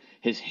explosive.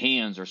 His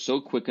hands are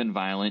so quick and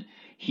violent.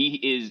 He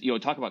is,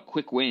 talk about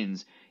quick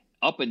wins.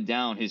 Up and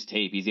down his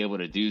tape, he's able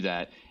to do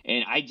that.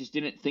 And I just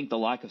didn't think the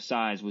lack of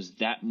size was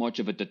that much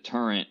of a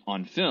deterrent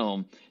on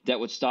film that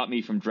would stop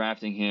me from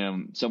drafting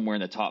him somewhere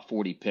in the top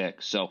 40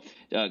 picks. So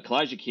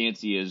Kalijah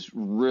Kancey is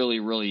really,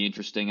 really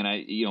interesting. And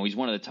he's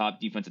one of the top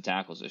defensive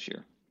tackles this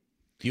year.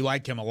 You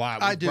like him a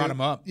lot. I do. Brought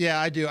him up. Yeah,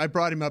 I do. I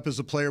brought him up as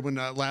a player when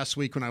last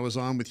week when I was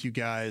on with you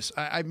guys.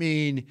 I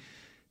mean,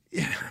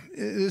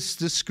 this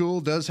school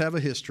does have a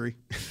history.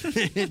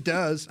 It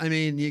does. I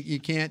mean, you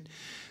can't.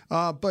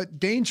 But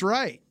Dane's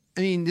right.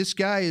 I mean, this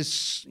guy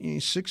is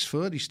 6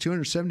 foot. He's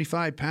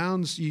 275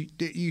 pounds.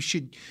 You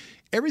should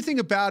everything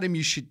about him.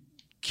 You should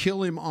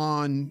kill him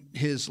on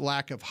his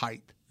lack of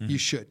height. You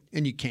should,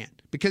 and you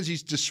can't because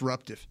he's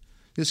disruptive.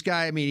 This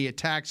guy, I mean, he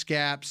attacks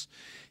gaps.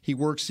 He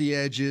works the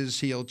edges.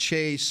 He'll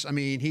chase. I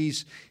mean,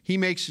 he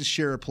makes his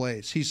share of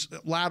plays. He's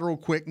lateral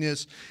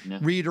quickness,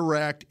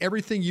 redirect,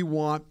 everything you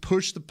want.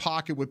 Push the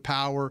pocket with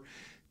power,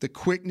 the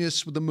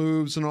quickness with the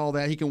moves and all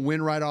that. He can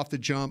win right off the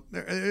jump.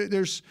 Go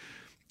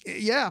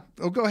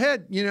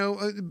ahead.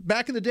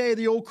 Back in the day,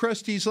 the old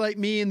crusties like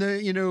me and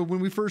when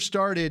we first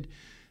started,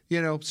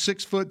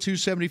 6 foot,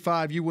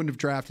 275, you wouldn't have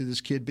drafted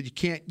this kid, but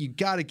you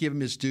got to give him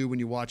his due when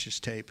you watch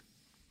his tape.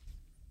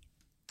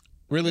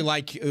 Really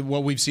like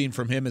what we've seen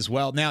from him as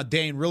well. Now,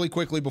 Dane, really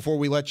quickly before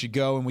we let you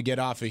go and we get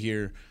off of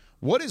here,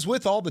 what is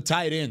with all the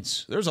tight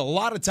ends? There's a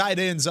lot of tight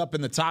ends up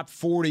in the top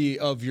 40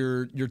 of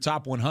your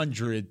top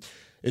 100.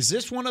 Is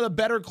this one of the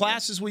better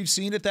classes we've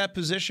seen at that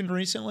position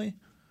recently?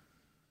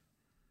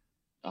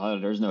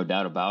 There's no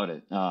doubt about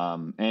it.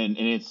 And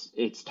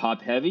it's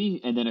top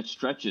heavy, and then it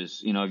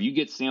stretches. If you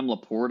get Sam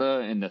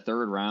Laporta in the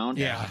third round,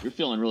 you're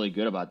feeling really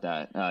good about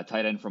that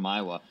tight end from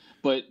Iowa.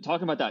 But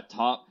talking about that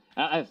top,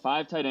 I have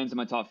 5 tight ends in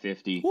my top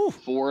 50,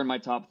 4 in my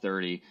top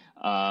 30.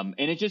 And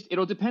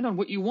it'll depend on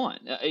what you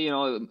want.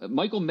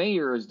 Michael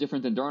Mayer is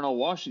different than Darnell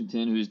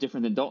Washington, who's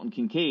different than Dalton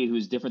Kincaid,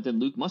 who's different than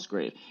Luke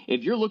Musgrave.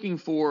 If you're looking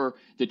for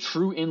the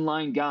true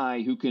inline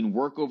guy who can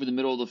work over the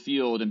middle of the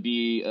field and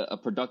be a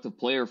productive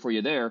player for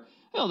you there,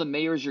 the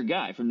Mayer's your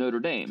guy from Notre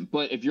Dame.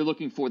 But if you're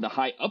looking for the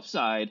high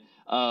upside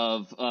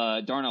of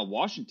Darnell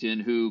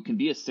Washington, who can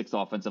be a 6th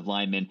offensive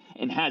lineman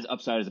and has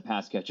upside as a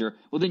pass catcher,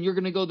 well, then you're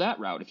going to go that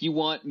route. If you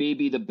want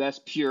maybe the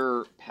best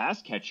pure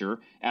pass catcher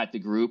at the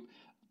group,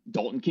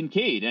 Dalton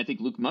Kincaid. And I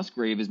think Luke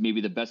Musgrave is maybe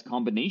the best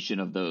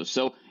combination of those.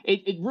 So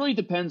it really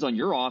depends on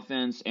your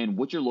offense and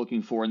what you're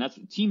looking for. And that's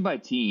team by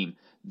team.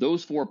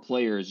 Those 4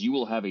 players, you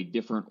will have a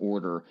different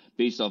order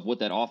based off what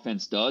that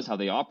offense does, how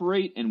they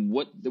operate, and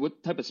what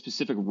type of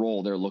specific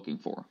role they're looking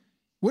for.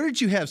 Where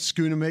did you have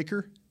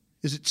Schoonmaker?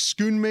 Is it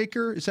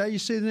Schoonmaker? Is that how you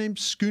say the name?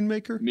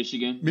 Schoonmaker?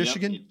 Michigan.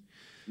 Yep.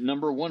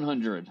 Number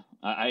 100.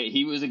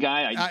 He was a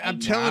guy I'm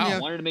telling you, I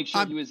wanted to make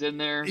sure he was in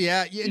there.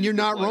 Yeah, and you're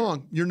not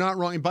wrong. You're not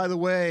wrong. And by the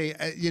way,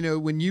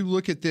 when you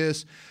look at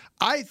this,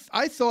 I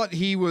thought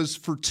he was,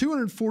 for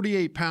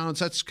 248 pounds,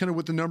 that's kind of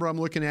what the number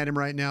I'm looking at him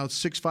right now,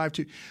 6'5",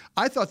 2.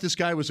 I thought this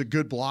guy was a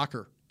good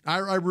blocker.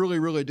 I really,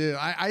 really do.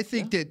 I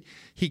think that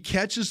he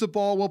catches the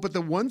ball well, but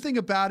the one thing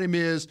about him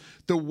is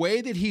the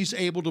way that he's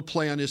able to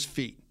play on his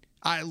feet.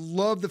 I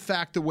love the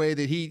fact the way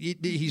that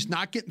he's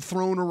not getting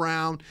thrown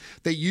around.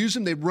 They use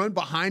him. They run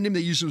behind him.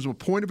 They use him as a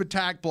point of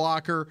attack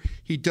blocker.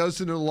 He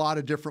does it in a lot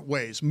of different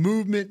ways.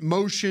 Movement,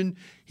 motion.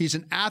 He's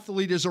an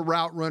athlete as a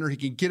route runner. He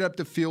can get up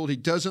the field. He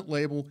doesn't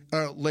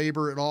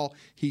labor at all.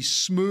 He's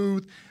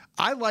smooth.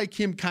 I like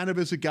him kind of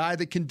as a guy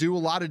that can do a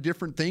lot of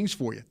different things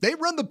for you. They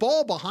run the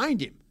ball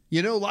behind him.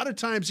 A lot of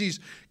times these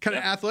kind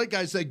of athletic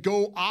guys, they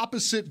go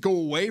opposite, go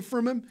away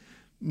from him.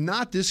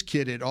 Not this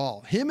kid at all.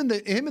 Him and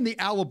the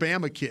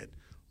Alabama kid,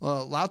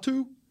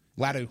 Latu.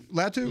 Cameron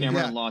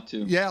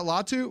Latu. Yeah,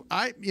 Latu.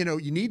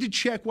 You need to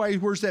check why he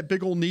wears that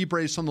big old knee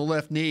brace on the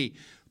left knee.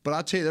 But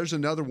I'll tell you, there's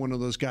another one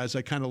of those guys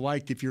I kind of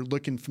liked if you're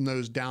looking from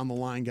those down the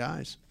line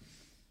guys.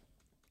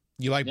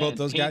 You like both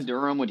those guys?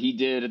 Durham, what he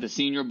did at the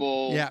Senior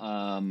Bowl. Yeah.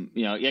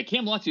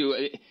 Cam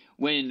Latu.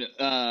 When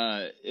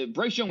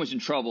Bryce Young was in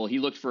trouble, he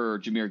looked for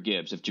Jahmyr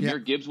Gibbs. If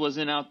Jahmyr Gibbs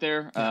wasn't out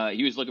there,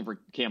 he was looking for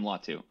Cam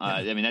Latu.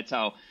 That's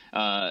how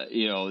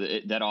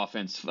that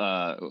offense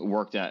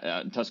worked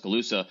at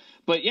Tuscaloosa.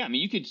 But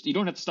you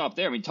don't have to stop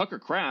there. Tucker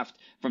Kraft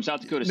from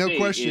South Dakota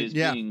State is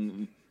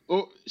being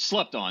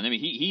slept on. I mean,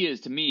 he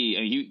is, to me,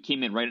 he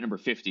came in right at number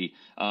 50.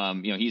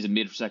 He's a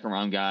mid-second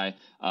round guy.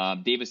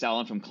 Davis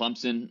Allen from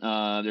Clemson.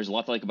 There's a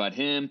lot to like about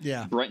him.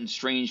 Yeah. Brenton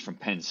Strange from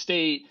Penn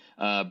State.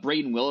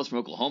 Braden Willis from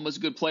Oklahoma is a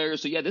good player.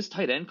 So, yeah, this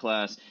tight end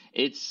class,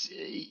 it's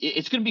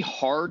going to be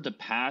hard to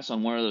pass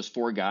on one of those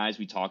 4 guys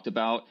we talked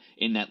about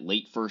in that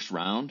late first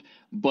round.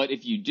 But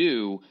if you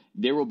do,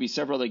 there will be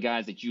several other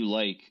guys that you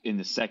like in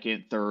the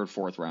second, third,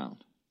 fourth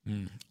round.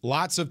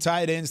 Lots of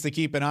tight ends to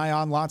keep an eye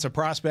on, lots of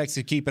prospects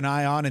to keep an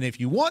eye on. And if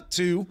you want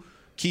to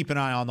keep an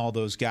eye on all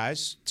those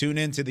guys, tune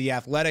into The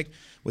Athletic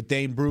with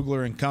Dane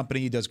Brugler and company.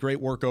 He does great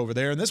work over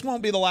there. And this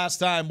won't be the last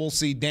time we'll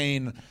see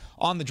Dane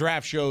on the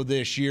draft show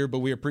this year, but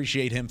we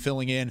appreciate him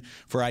filling in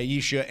for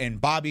Aisha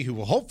and Bobby, who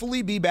will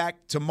hopefully be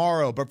back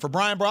tomorrow. But for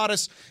Brian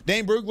Broaddus,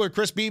 Dane Brugler,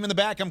 Chris Beam in the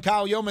back, I'm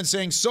Kyle Yeoman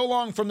saying so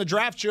long from the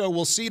draft show.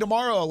 We'll see you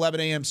tomorrow, 11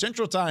 a.m.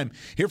 Central Time,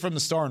 here from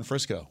the Star in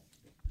Frisco.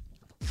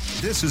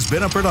 This has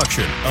been a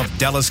production of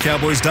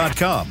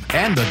DallasCowboys.com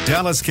and the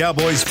Dallas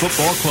Cowboys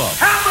Football Club.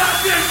 How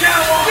about this,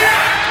 Cowboys?